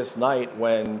busiest night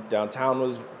when downtown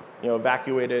was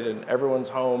evacuated and everyone's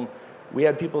home. We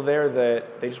had people there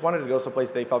that they just wanted to go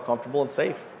someplace they felt comfortable and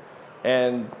safe.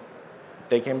 And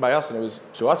they came by us, and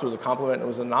to us it was a compliment and it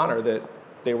was an honor that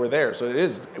they were there. So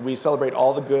we celebrate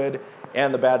all the good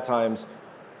and the bad times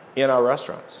in our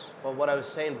restaurants. Well, what I was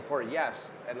saying before, yes,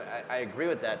 and I agree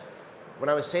with that. When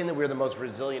I was saying that we're the most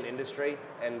resilient industry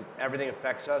and everything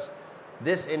affects us,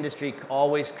 this industry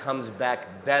always comes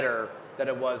back better than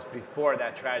it was before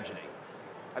that tragedy.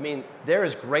 I mean, there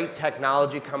is great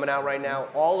technology coming out right now.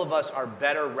 All of us are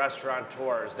better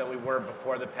restaurateurs than we were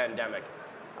before the pandemic.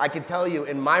 I can tell you,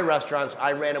 in my restaurants,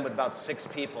 I ran them with about 6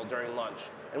 people during lunch.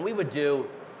 And we would do,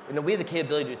 we had the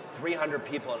capability to do 300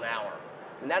 people an hour.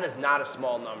 And that is not a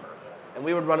small number. And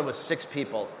we would run it with 6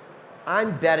 people.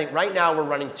 I'm betting, right now we're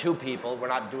running 2 people. We're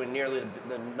not doing nearly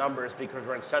the numbers because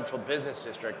we're in Central Business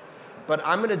District. But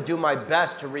I'm gonna do my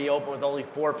best to reopen with only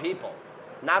 4 people.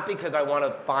 Not because I want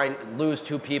to lose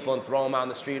 2 people and throw them out on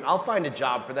the street. I'll find a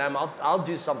job for them. I'll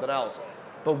do something else.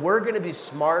 But we're going to be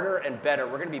smarter and better.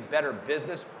 We're going to be better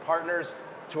business partners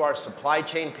to our supply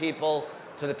chain people,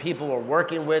 to the people we're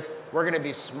working with. We're going to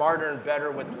be smarter and better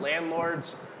with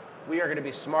landlords. We are going to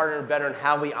be smarter and better in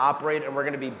how we operate, and we're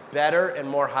going to be better and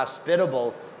more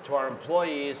hospitable to our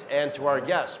employees and to our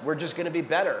guests. We're just going to be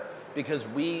better because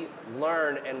we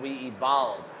learn and we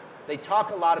evolve. They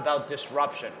talk a lot about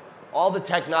disruption. All the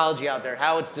technology out there,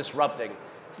 how it's disrupting.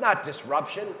 It's not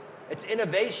disruption, it's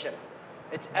innovation.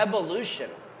 It's evolution.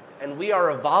 And we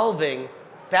are evolving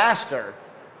faster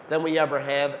than we ever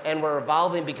have, and we're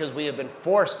evolving because we have been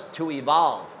forced to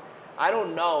evolve. I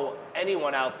don't know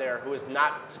anyone out there who is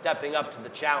not stepping up to the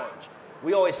challenge.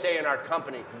 We always say in our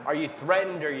company, are you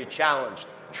threatened or are you challenged?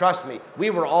 Trust me, we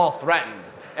were all threatened.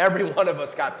 Every one of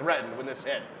us got threatened when this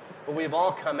hit. But we've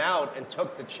all come out and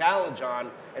took the challenge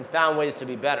on and found ways to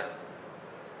be better.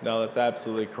 No, that's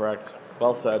absolutely correct.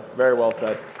 Well said, very well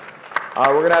said.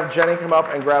 We're going to have Jenny come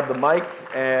up and grab the mic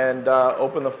and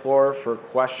open the floor for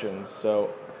questions.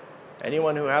 So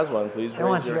anyone who has one, please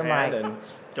raise your hand. And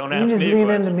don't ask me. You just lean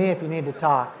into me if you need to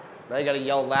talk. Now you got to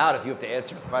yell loud if you have to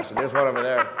answer a question. There's one over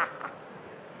there.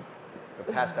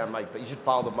 Go pass that mic, but you should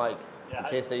follow the mic in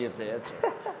case they have to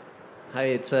answer. Hi,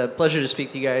 it's a pleasure to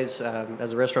speak to you guys.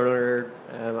 As a restaurant owner,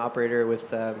 operator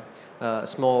with a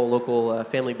small local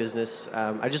family business,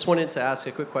 I just wanted to ask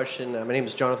a quick question. My name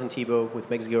is Jonathan Tebow with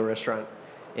Meg's Go Restaurant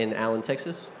in Allen,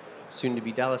 Texas. soon to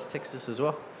be Dallas, Texas as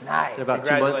well. Nice. In about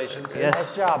 2 months. Congratulations.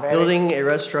 Yes. Nice job, Eddie. Building a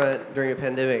restaurant during a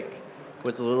pandemic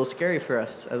was a little scary for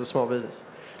us as a small business.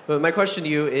 But my question to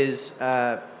you is,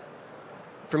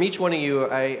 from each one of you,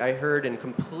 I heard and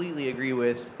completely agree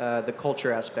with the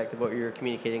culture aspect of what you're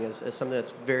communicating as something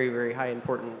that's very, very high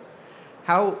important.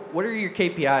 What are your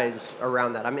KPIs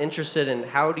around that? I'm interested in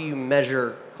how do you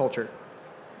measure culture?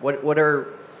 What are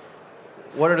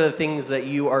the things that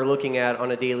you are looking at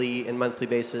on a daily and monthly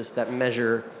basis that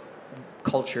measure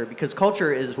culture? Because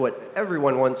culture is what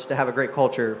everyone wants to have a great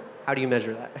culture. How do you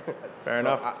measure that? Fair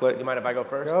enough. You mind if I go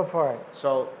first? Go for it.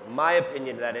 So my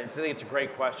opinion of that is, I think it's a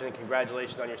great question, and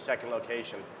congratulations on your second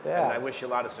location. Yeah. And I wish you a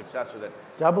lot of success with it.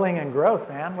 Doubling in growth,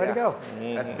 man. Way to go.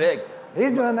 That's big.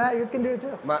 He's doing that. You can do it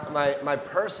too. My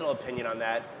personal opinion on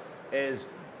that is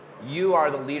you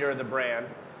are the leader of the brand.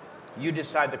 You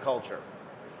decide the culture.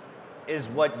 Is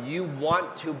what you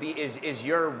want to be, is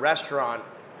your restaurant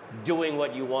doing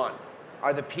what you want?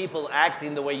 Are the people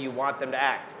acting the way you want them to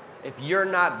act? If you're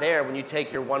not there when you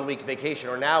take your 1 week vacation,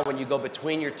 or now when you go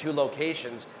between your 2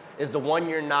 locations, is the one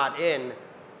you're not in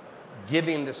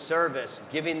giving the service,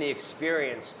 giving the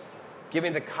experience,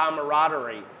 giving the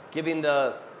camaraderie, giving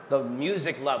the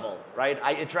music level, right?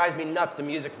 It drives me nuts. The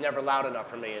music's never loud enough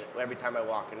for me every time I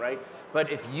walk in, right?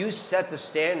 But if you set the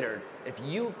standard, if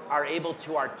you are able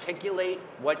to articulate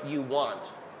what you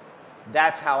want,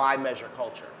 that's how I measure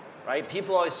culture. Right?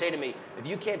 People always say to me, if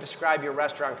you can't describe your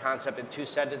restaurant concept in 2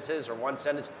 sentences or 1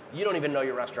 sentence, you don't even know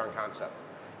your restaurant concept.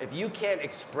 If you can't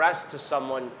express to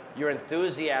someone your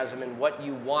enthusiasm and what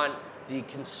you want the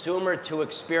consumer to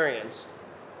experience,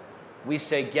 we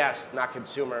say guest, not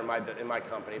consumer in my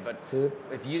company, but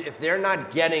if they're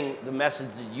not getting the message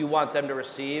that you want them to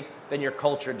receive, then your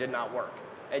culture did not work.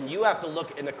 And you have to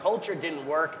look, and the culture didn't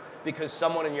work because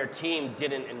someone in your team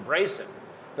didn't embrace it.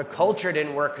 The culture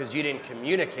didn't work because you didn't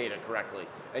communicate it correctly.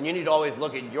 And you need to always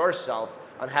look at yourself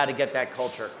on how to get that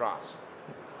culture across.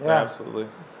 Yeah, absolutely.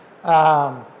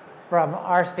 From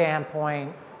our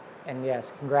standpoint, and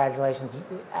yes, congratulations,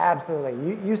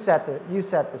 absolutely. You set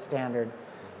the standard.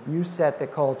 You set the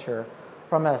culture.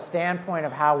 From a standpoint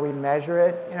of how we measure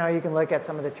it, you can look at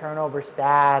some of the turnover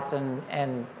stats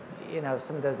and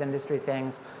some of those industry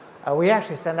things. We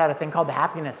actually send out a thing called the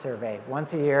happiness survey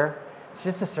once a year. It's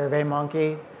just a survey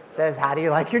monkey. It says, how do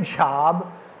you like your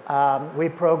job? We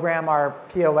program our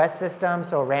POS system,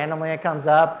 so randomly it comes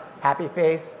up, happy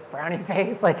face, frowny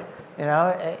face.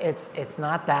 It's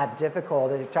not that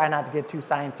difficult. I try not to get too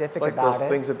scientific about it. It's like those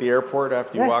things at the airport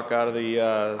after you walk out of the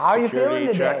how are you security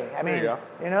feeling check. today? I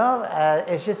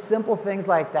mean, it's just simple things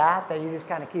like that you just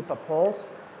kind of keep a pulse.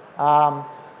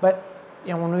 But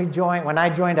when I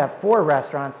joined at 4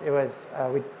 restaurants, it was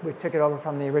we took it over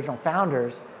from the original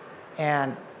founders.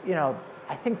 And,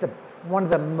 I think one of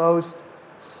the most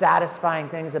satisfying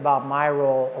things about my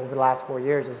role over the last 4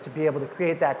 years is to be able to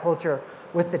create that culture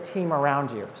with the team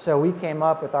around you. So we came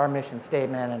up with our mission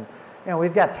statement, and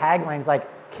we've got taglines like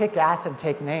kick ass and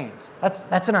take names.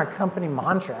 That's in our company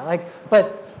mantra.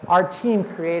 But our team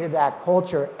created that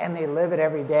culture and they live it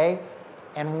every day.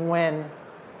 And when,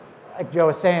 like Joe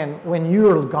was saying, when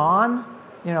you're gone,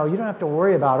 you don't have to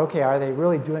worry about, okay, are they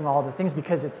really doing all the things,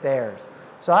 because it's theirs.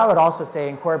 So I would also say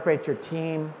incorporate your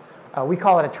team. We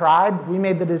call it a tribe. We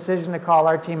made the decision to call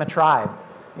our team a tribe.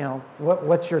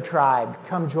 What's your tribe?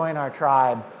 Come join our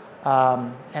tribe.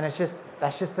 And that's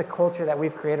just the culture that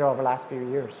we've created over the last few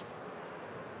years.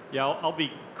 Yeah, I'll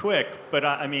be quick, but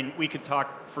I mean, we could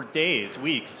talk for days,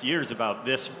 weeks, years about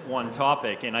this one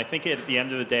topic. And I think at the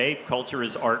end of the day, culture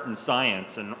is art and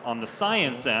science. And on the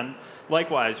science end,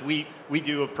 likewise, we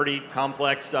do a pretty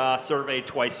complex survey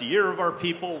twice a year of our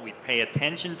people. We pay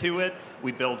attention to it.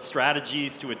 We build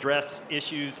strategies to address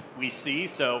issues we see.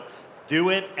 So do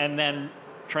it and then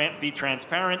be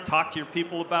transparent, talk to your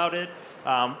people about it.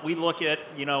 We look at,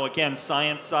 again,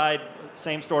 science side,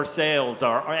 same-store sales,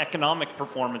 our economic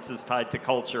performance is tied to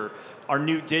culture. Our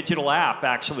new digital app,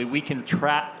 actually, we can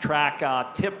track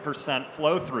tip percent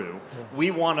flow through. Yeah.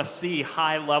 We want to see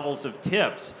high levels of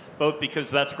tips, both because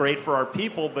that's great for our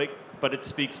people, but it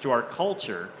speaks to our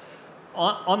culture.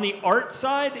 On the art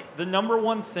side, the number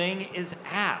one thing is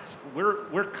ask.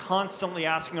 We're constantly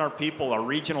asking our people, our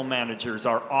regional managers,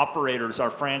 our operators, our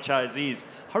franchisees,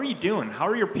 how are you doing? How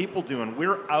are your people doing?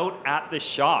 We're out at the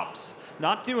shops,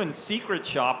 not doing secret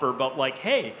shopper, but like,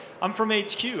 hey, I'm from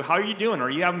HQ. How are you doing? Are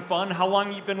you having fun? How long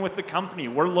have you been with the company?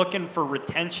 We're looking for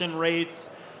retention rates.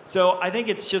 So I think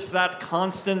it's just that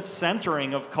constant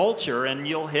centering of culture, and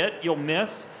you'll hit, you'll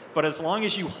miss. But as long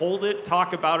as you hold it,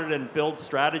 talk about it, and build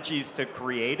strategies to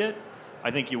create it, I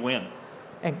think you win.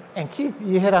 And Keith,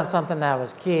 you hit on something that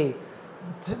was key.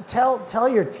 tell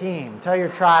your team, tell your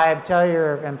tribe, tell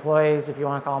your employees, if you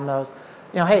want to call them those,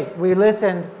 hey, we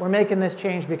listened, we're making this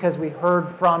change because we heard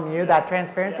from you, that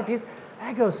transparency piece,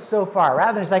 that goes so far.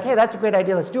 Rather than just like, hey, that's a great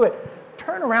idea, let's do it.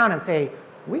 Turn around and say,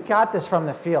 we got this from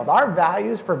the field. Our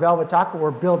values for Velvet Taco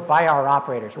were built by our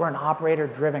operators. We're an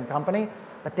operator-driven company,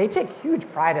 but they take huge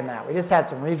pride in that. We just had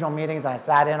some regional meetings, and I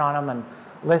sat in on them and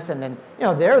listened, and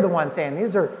they're the ones saying,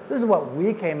 this is what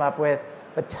we came up with,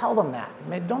 but tell them that.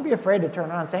 Don't be afraid to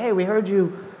turn around and say, hey, we heard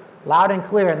you loud and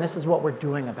clear, and this is what we're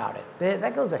doing about it.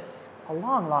 That goes a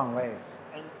long, long ways.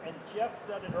 And Geoff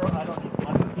said it earlier, I don't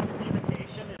even,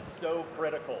 communication is so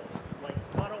critical. Like,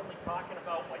 not only talking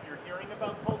about what you're hearing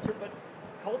about culture, but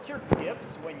culture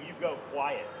dips when you go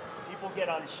quiet. People get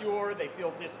unsure, they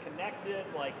feel disconnected.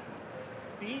 Like,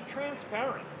 be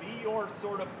transparent. Be your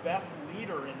sort of best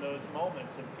leader in those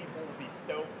moments, and people will be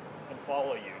stoked and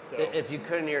follow you. So if you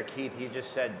couldn't hear Keith, he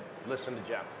just said, listen to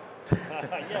Geoff.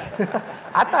 Yeah.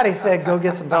 I thought he said go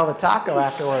get some Velvet Taco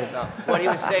afterwards. No. What he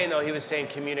was saying, though, he was saying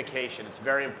communication. It's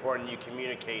very important you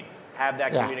communicate. Have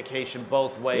that communication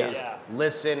both ways. Yeah.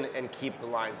 Listen and keep the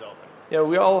lines open.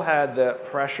 We all had the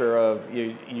pressure of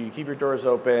you keep your doors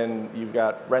open, you've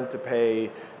got rent to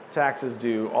pay, taxes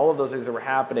due, all of those things that were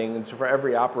happening. And so for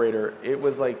every operator, it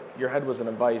was like your head was in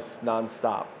a vice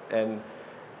nonstop. And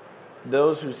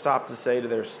those who stopped to say to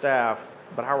their staff,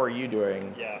 but how are you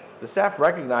doing? Yeah. The staff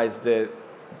recognized it,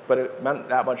 but it meant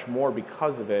that much more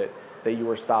because of it that you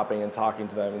were stopping and talking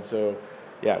to them. And so,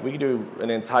 we could do an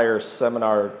entire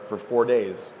seminar for 4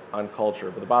 days on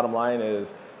culture. But the bottom line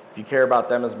is, if you care about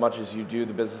them as much as you do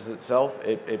the business itself,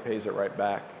 it pays it right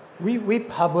back. We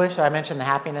publish, I mentioned the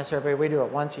happiness survey, we do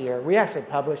it once a year. We actually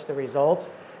publish the results.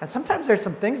 And sometimes there's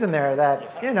some things in there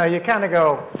that, you kind of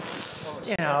go,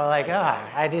 like,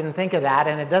 I didn't think of that,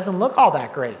 and it doesn't look all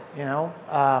that great,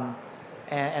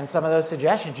 and some of those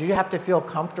suggestions, you have to feel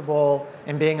comfortable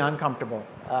in being uncomfortable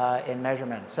in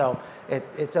measurement. So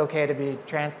it's okay to be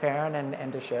transparent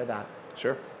and to share that.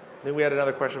 Sure. Then we had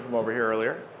another question from over here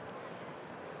earlier.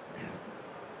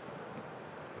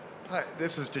 Hi,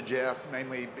 this is to Geoff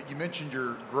mainly. You mentioned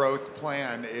your growth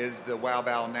plan is the Wow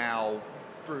Bao Now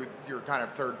through your kind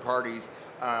of third parties.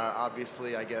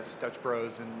 Obviously, I guess Dutch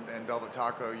Bros and Velvet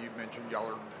Taco, you mentioned y'all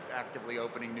are actively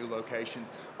opening new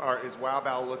locations. Is Wow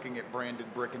Bao looking at branded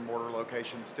brick and mortar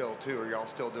locations still too? Are y'all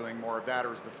still doing more of that,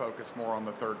 or is the focus more on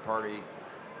the third party?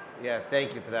 Yeah,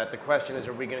 thank you for that. The question is,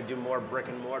 are we going to do more brick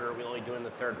and mortar, or are we only doing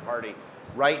the third party?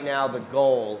 Right now, the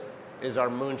goal is our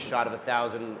moonshot of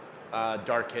 1,000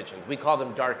 dark kitchens. We call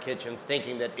them dark kitchens,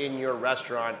 thinking that in your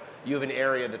restaurant, you have an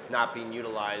area that's not being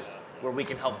utilized where we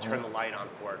can help turn the light on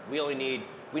for it.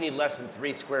 We need less than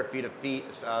 3 square feet of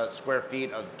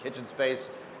kitchen space.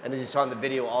 And as you saw in the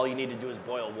video, all you need to do is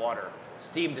boil water.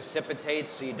 Steam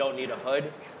dissipates, so you don't need a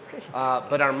hood.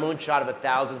 But our moonshot of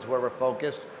 1,000 is where we're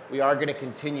focused. We are going to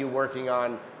continue working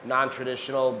on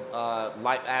non-traditional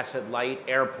asset light,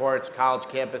 airports, college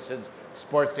campuses,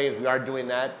 sports stadiums. We are doing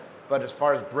that. But as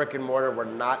far as brick and mortar, we're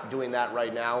not doing that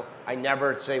right now. I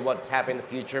never say what's happening in the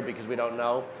future because we don't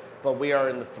know. But we are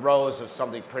in the throes of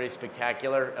something pretty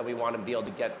spectacular, and we want to be able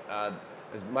to get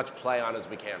as much play on as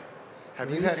we can. Have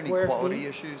you had any quality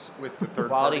issues with the third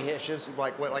quality party? Issues?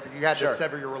 Like if you had to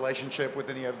sever your relationship with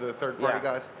any of the third party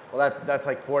guys? Well, that's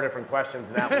like 4 different questions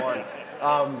in that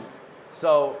one.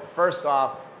 So first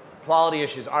off, quality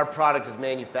issues. Our product is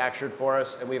manufactured for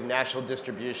us, and we have national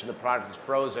distribution. The product is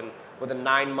frozen with a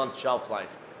 9-month shelf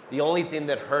life. The only thing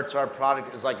that hurts our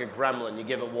product is like a gremlin. You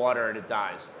give it water and it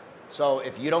dies. So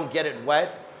if you don't get it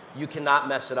wet, you cannot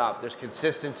mess it up. There's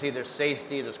consistency, there's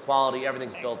safety, there's quality,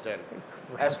 everything's built in.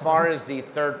 As far as the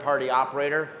third-party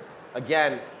operator,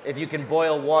 again, if you can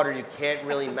boil water, you can't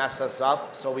really mess us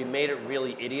up. So we made it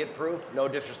really idiot-proof. No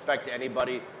disrespect to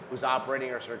anybody who's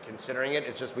operating or sort of considering it.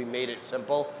 It's just we made it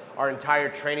simple. Our entire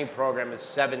training program is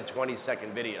 7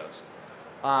 20-second videos.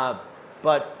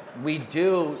 But we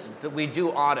do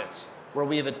audits where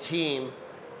we have a team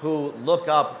who look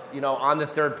up, on the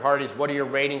third parties, what are your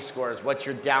rating scores? What's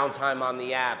your downtime on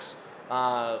the apps?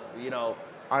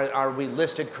 Are we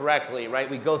listed correctly, right?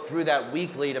 We go through that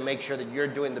weekly to make sure that you're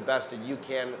doing the best that you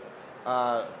can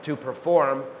to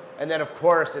perform. And then, of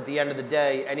course, at the end of the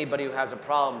day, anybody who has a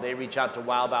problem, they reach out to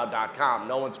wowbow.com.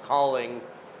 No one's calling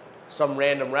some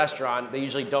random restaurant. They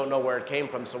usually don't know where it came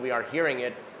from, so we are hearing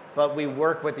it. But we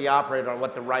work with the operator on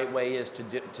what the right way is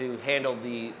to handle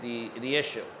the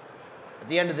issue. At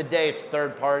the end of the day, it's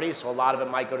third party, so a lot of it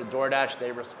might go to DoorDash,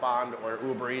 they respond, or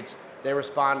Uber Eats, they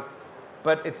respond.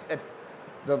 But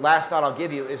the last thought I'll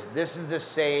give you is this is the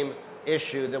same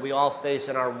issue that we all face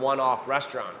in our one-off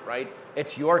restaurant, right?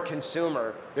 It's your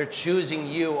consumer. They're choosing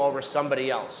you over somebody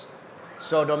else.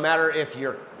 So no matter if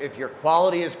your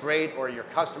quality is great or your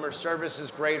customer service is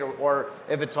great or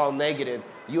if it's all negative,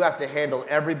 you have to handle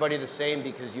everybody the same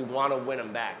because you want to win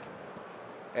them back.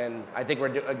 And I think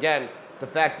again, the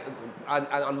fact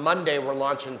on Monday we're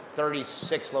launching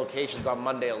 36 locations on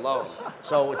Monday alone.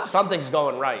 So something's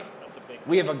going right.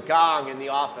 We have a gong in the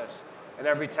office, and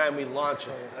every time we launch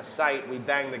a site, we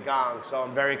bang the gong. So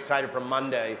I'm very excited for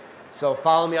Monday. So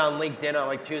follow me on LinkedIn on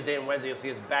like Tuesday and Wednesday. You'll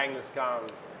see us bang this gong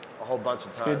a whole bunch of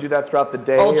times. It's going to do that throughout the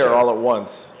day Culture. or all at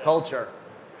once? Culture.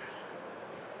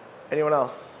 Anyone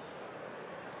else?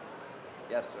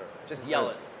 Yes, sir. Just yell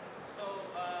it. So,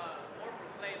 more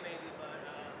for Clay maybe, but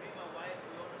me and my wife,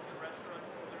 we own a few restaurants.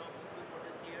 We opened 2 more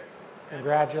this year.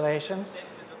 Congratulations. In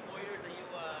the 4 years that you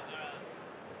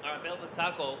are at Velvet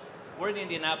Taco, we're in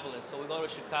Indianapolis, so we go to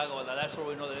Chicago. That's where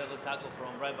we know the Velvet Taco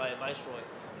from, right by Viceroy.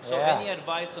 So any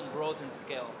advice on growth and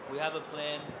scale? We have a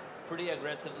plan pretty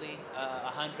aggressively,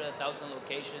 100,000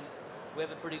 locations. We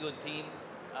have a pretty good team,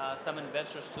 some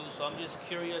investors too. So I'm just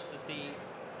curious to see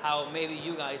how maybe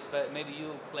you guys, but maybe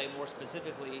you, Clay, more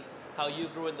specifically, how you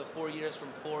grew in the 4 years from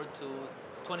 4 to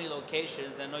 20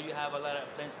 locations. I know you have a lot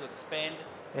of plans to expand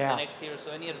in the next year.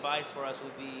 So any advice for us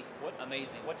would be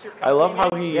amazing. What's your I love how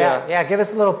he... Yeah, give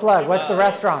us a little plug. What's the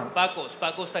restaurant? Paco's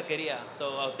Taqueria.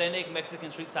 So authentic Mexican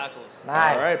street tacos.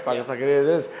 Nice. All right, Paco's Taqueria it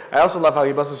is. I also love how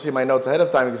he must have seen my notes ahead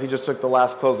of time because he just took the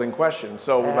last closing question.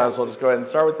 So we might as well just go ahead and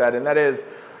start with that. And that is,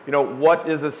 you know, what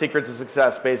is the secret to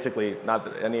success, basically? Not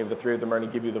that any of the 3 of them are going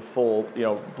to give you the full, you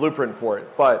know, blueprint for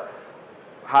it, but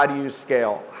how do you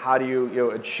scale? How do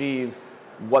you achieve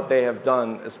what they have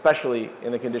done, especially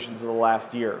in the conditions of the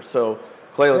last year? So,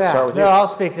 Clay, let's start with you. I'll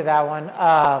speak to that one.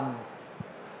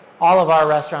 All of our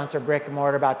restaurants are brick and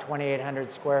mortar, about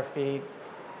 2,800 square feet,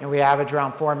 and we average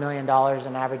around $4 million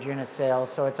in average unit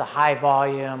sales. So it's a high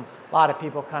volume, a lot of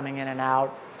people coming in and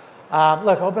out.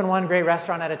 Look, open one great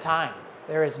restaurant at a time.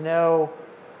 There is no,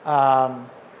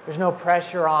 there's no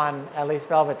pressure on at least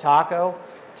Velvet Taco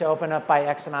to open up by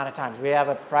X amount of times. We have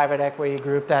a private equity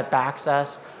group that backs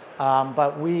us.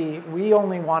 But we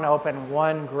only want to open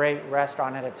one great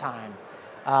restaurant at a time.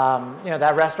 You know,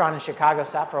 that restaurant in Chicago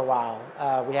sat for a while.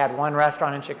 We had one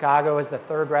restaurant in Chicago as the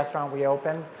 3rd restaurant we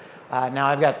opened. Now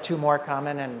I've got 2 more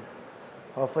coming and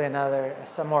hopefully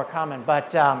some more coming.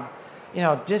 But you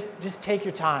know, just take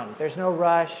your time. There's no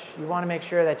rush. You want to make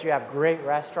sure that you have great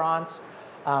restaurants.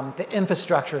 The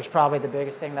infrastructure is probably the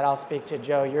biggest thing that I'll speak to,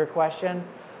 Joe, your question.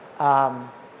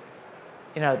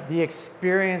 You know, the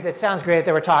experience, it sounds great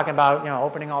that we're talking about, you know,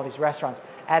 opening all these restaurants.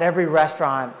 At every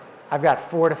restaurant, I've got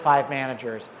 4 to 5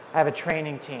 managers. I have a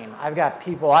training team. I've got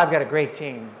a great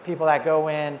team. People that go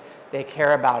in, they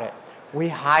care about it. We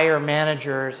hire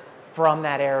managers from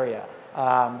that area.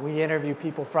 We interview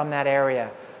people from that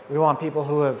area. We want people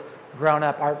who have grown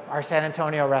up, our San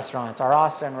Antonio restaurants, our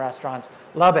Austin restaurants,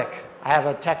 Lubbock. I have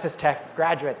a Texas Tech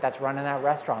graduate that's running that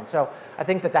restaurant. So I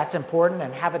think that that's important,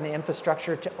 and having the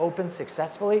infrastructure to open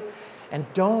successfully. And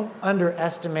don't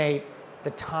underestimate the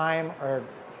time or,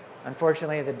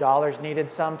 unfortunately, the dollars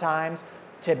needed sometimes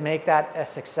to make that a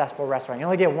successful restaurant. You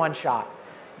only get one shot.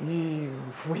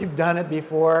 We've done it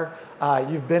before.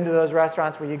 You've been to those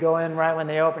restaurants where you go in right when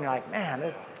they open, you're like, man,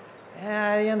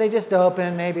 you know, they just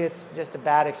opened. Maybe it's just a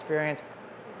bad experience.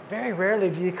 Very rarely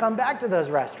do you come back to those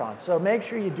restaurants. So make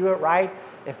sure you do it right.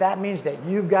 If that means that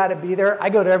you've got to be there, I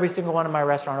go to every single one of my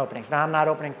restaurant openings. Now I'm not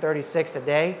opening 36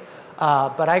 today,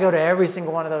 but I go to every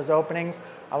single one of those openings.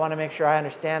 I want to make sure I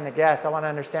understand the guests. I want to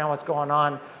understand what's going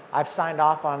on. I've signed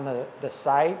off on the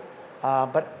site,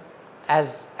 but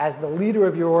as the leader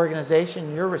of your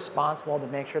organization, you're responsible to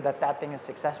make sure that that thing is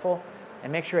successful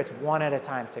and make sure it's one at a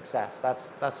time success. That's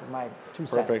my 2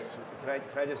 cents. Perfect. Can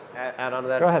I just add on to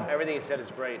that? Go ahead. Everything you said is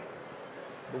great.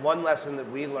 The one lesson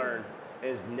that we learned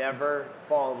is never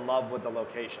fall in love with the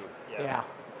location. Yeah.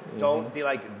 Don't be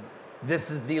like, this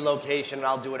is the location and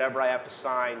I'll do whatever I have to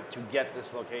sign to get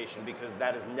this location, because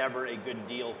that is never a good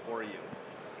deal for you.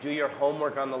 Do your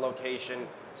homework on the location.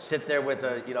 Sit there with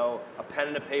a pen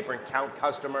and a paper and count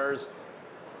customers.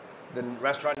 The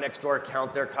restaurant next door,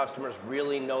 count their customers,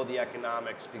 really know the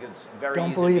economics, because it's very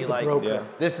easy to be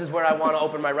like, this is where I want to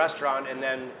open my restaurant, and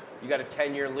then you got a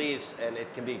 10-year lease and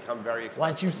it can become very expensive.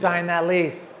 Once you sign that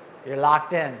lease, you're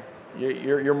locked in.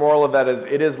 Your moral of that is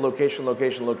it is location,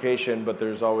 location, location, but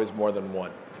there's always more than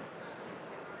one.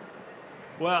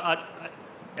 Well,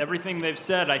 everything they've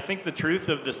said, I think the truth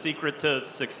of the secret to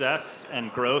success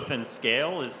and growth and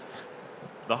scale is,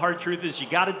 the hard truth is you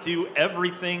got to do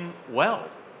everything well.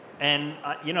 And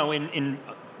you know, in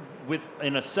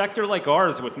a sector like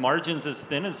ours with margins as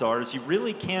thin as ours, you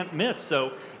really can't miss.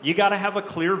 So you got to have a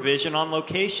clear vision on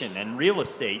location and real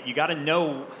estate. You got to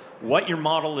know what your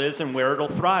model is and where it'll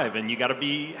thrive. And you got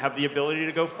to have the ability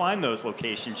to go find those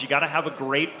locations. You got to have a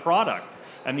great product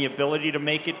and the ability to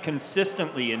make it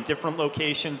consistently in different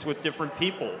locations with different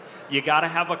people. You got to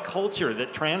have a culture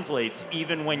that translates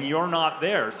even when you're not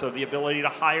there. So the ability to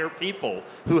hire people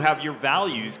who have your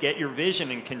values, get your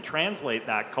vision, and can translate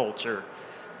that culture.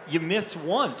 You miss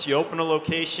once. You open a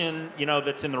location,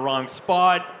 that's in the wrong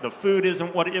spot. The food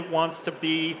isn't what it wants to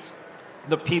be.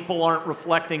 The people aren't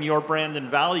reflecting your brand and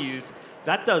values.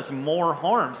 That does more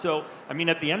harm. So,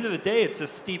 at the end of the day, it's a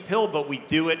steep hill, but we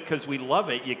do it because we love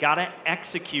it. You got to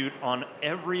execute on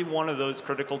every one of those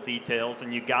critical details,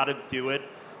 and you got to do it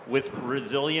with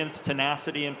resilience,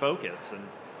 tenacity, and focus.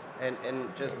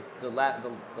 And just the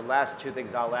last two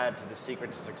things I'll add to the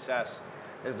secret to success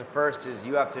is the first is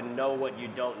you have to know what you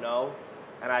don't know.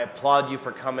 And I applaud you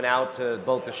for coming out to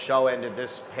both the show and to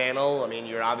this panel.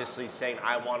 You're obviously saying,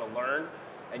 I want to learn.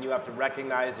 And you have to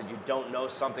recognize that you don't know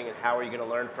something and how are you going to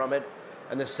learn from it.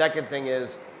 And the second thing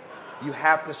is you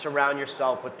have to surround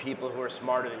yourself with people who are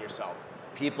smarter than yourself.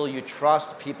 People you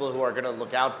trust, people who are going to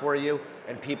look out for you,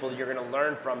 and people you're going to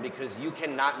learn from, because you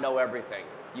cannot know everything.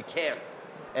 You can't.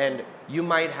 And you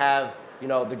might have,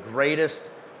 the greatest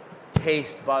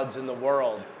taste buds in the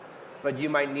world, but you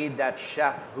might need that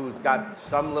chef who's got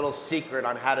some little secret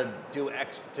on how to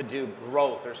do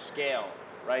growth or scale,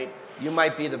 right? You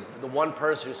might be the one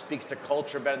person who speaks to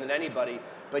culture better than anybody,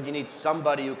 but you need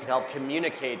somebody who can help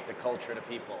communicate the culture to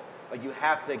people. Like, you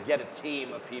have to get a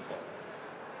team of people.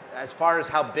 As far as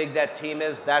how big that team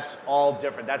is, that's all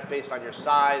different. That's based on your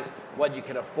size, what you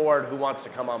can afford, who wants to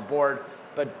come on board,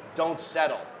 but don't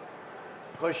settle.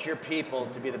 Push your people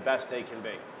to be the best they can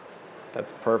be.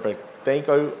 That's perfect. Thank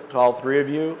you to all three of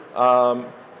you.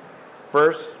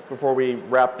 First, before we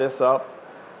wrap this up,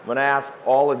 I'm going to ask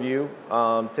all of you,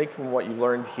 take from what you've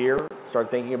learned here, start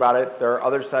thinking about it. There are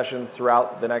other sessions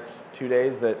throughout the next 2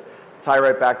 days that tie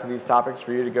right back to these topics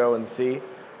for you to go and see.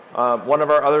 One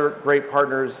of our other great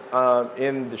partners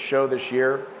in the show this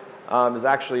year is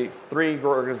actually 3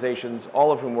 organizations,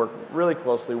 all of whom work really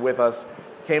closely with us,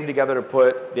 came together to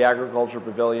put the Agriculture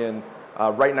Pavilion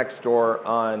right next door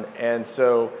on. And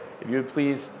so if you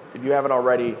please, if you haven't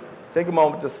already, take a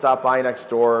moment to stop by next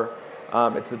door.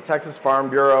 It's the Texas Farm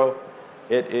Bureau,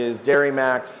 it is Dairy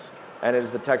Max, and it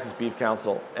is the Texas Beef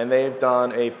Council. And they've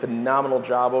done a phenomenal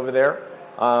job over there.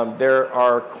 There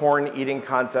are corn eating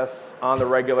contests on the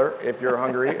regular if you're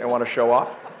hungry and want to show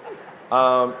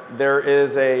off. There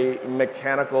is a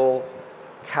mechanical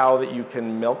cow that you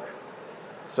can milk.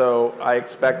 So I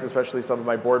expect, especially some of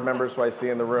my board members who I see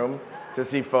in the room, to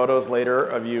see photos later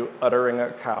of you uttering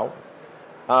a cow.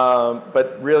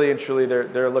 But really and truly,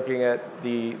 they're looking at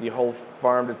the whole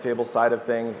farm-to-table side of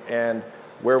things and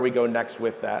where we go next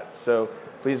with that. So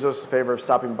please do us a favor of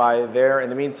stopping by there. In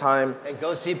the meantime... And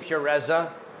go see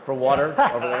Pureza for water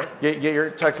over there. Get your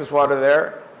Texas water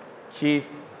there. Keith,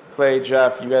 Clay,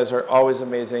 Geoff, you guys are always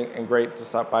amazing and great to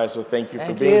stop by, so thank you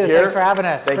for being here. Thanks for having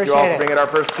us. Thank you all for being at our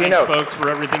first keynote. Thanks, folks, for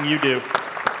everything you do.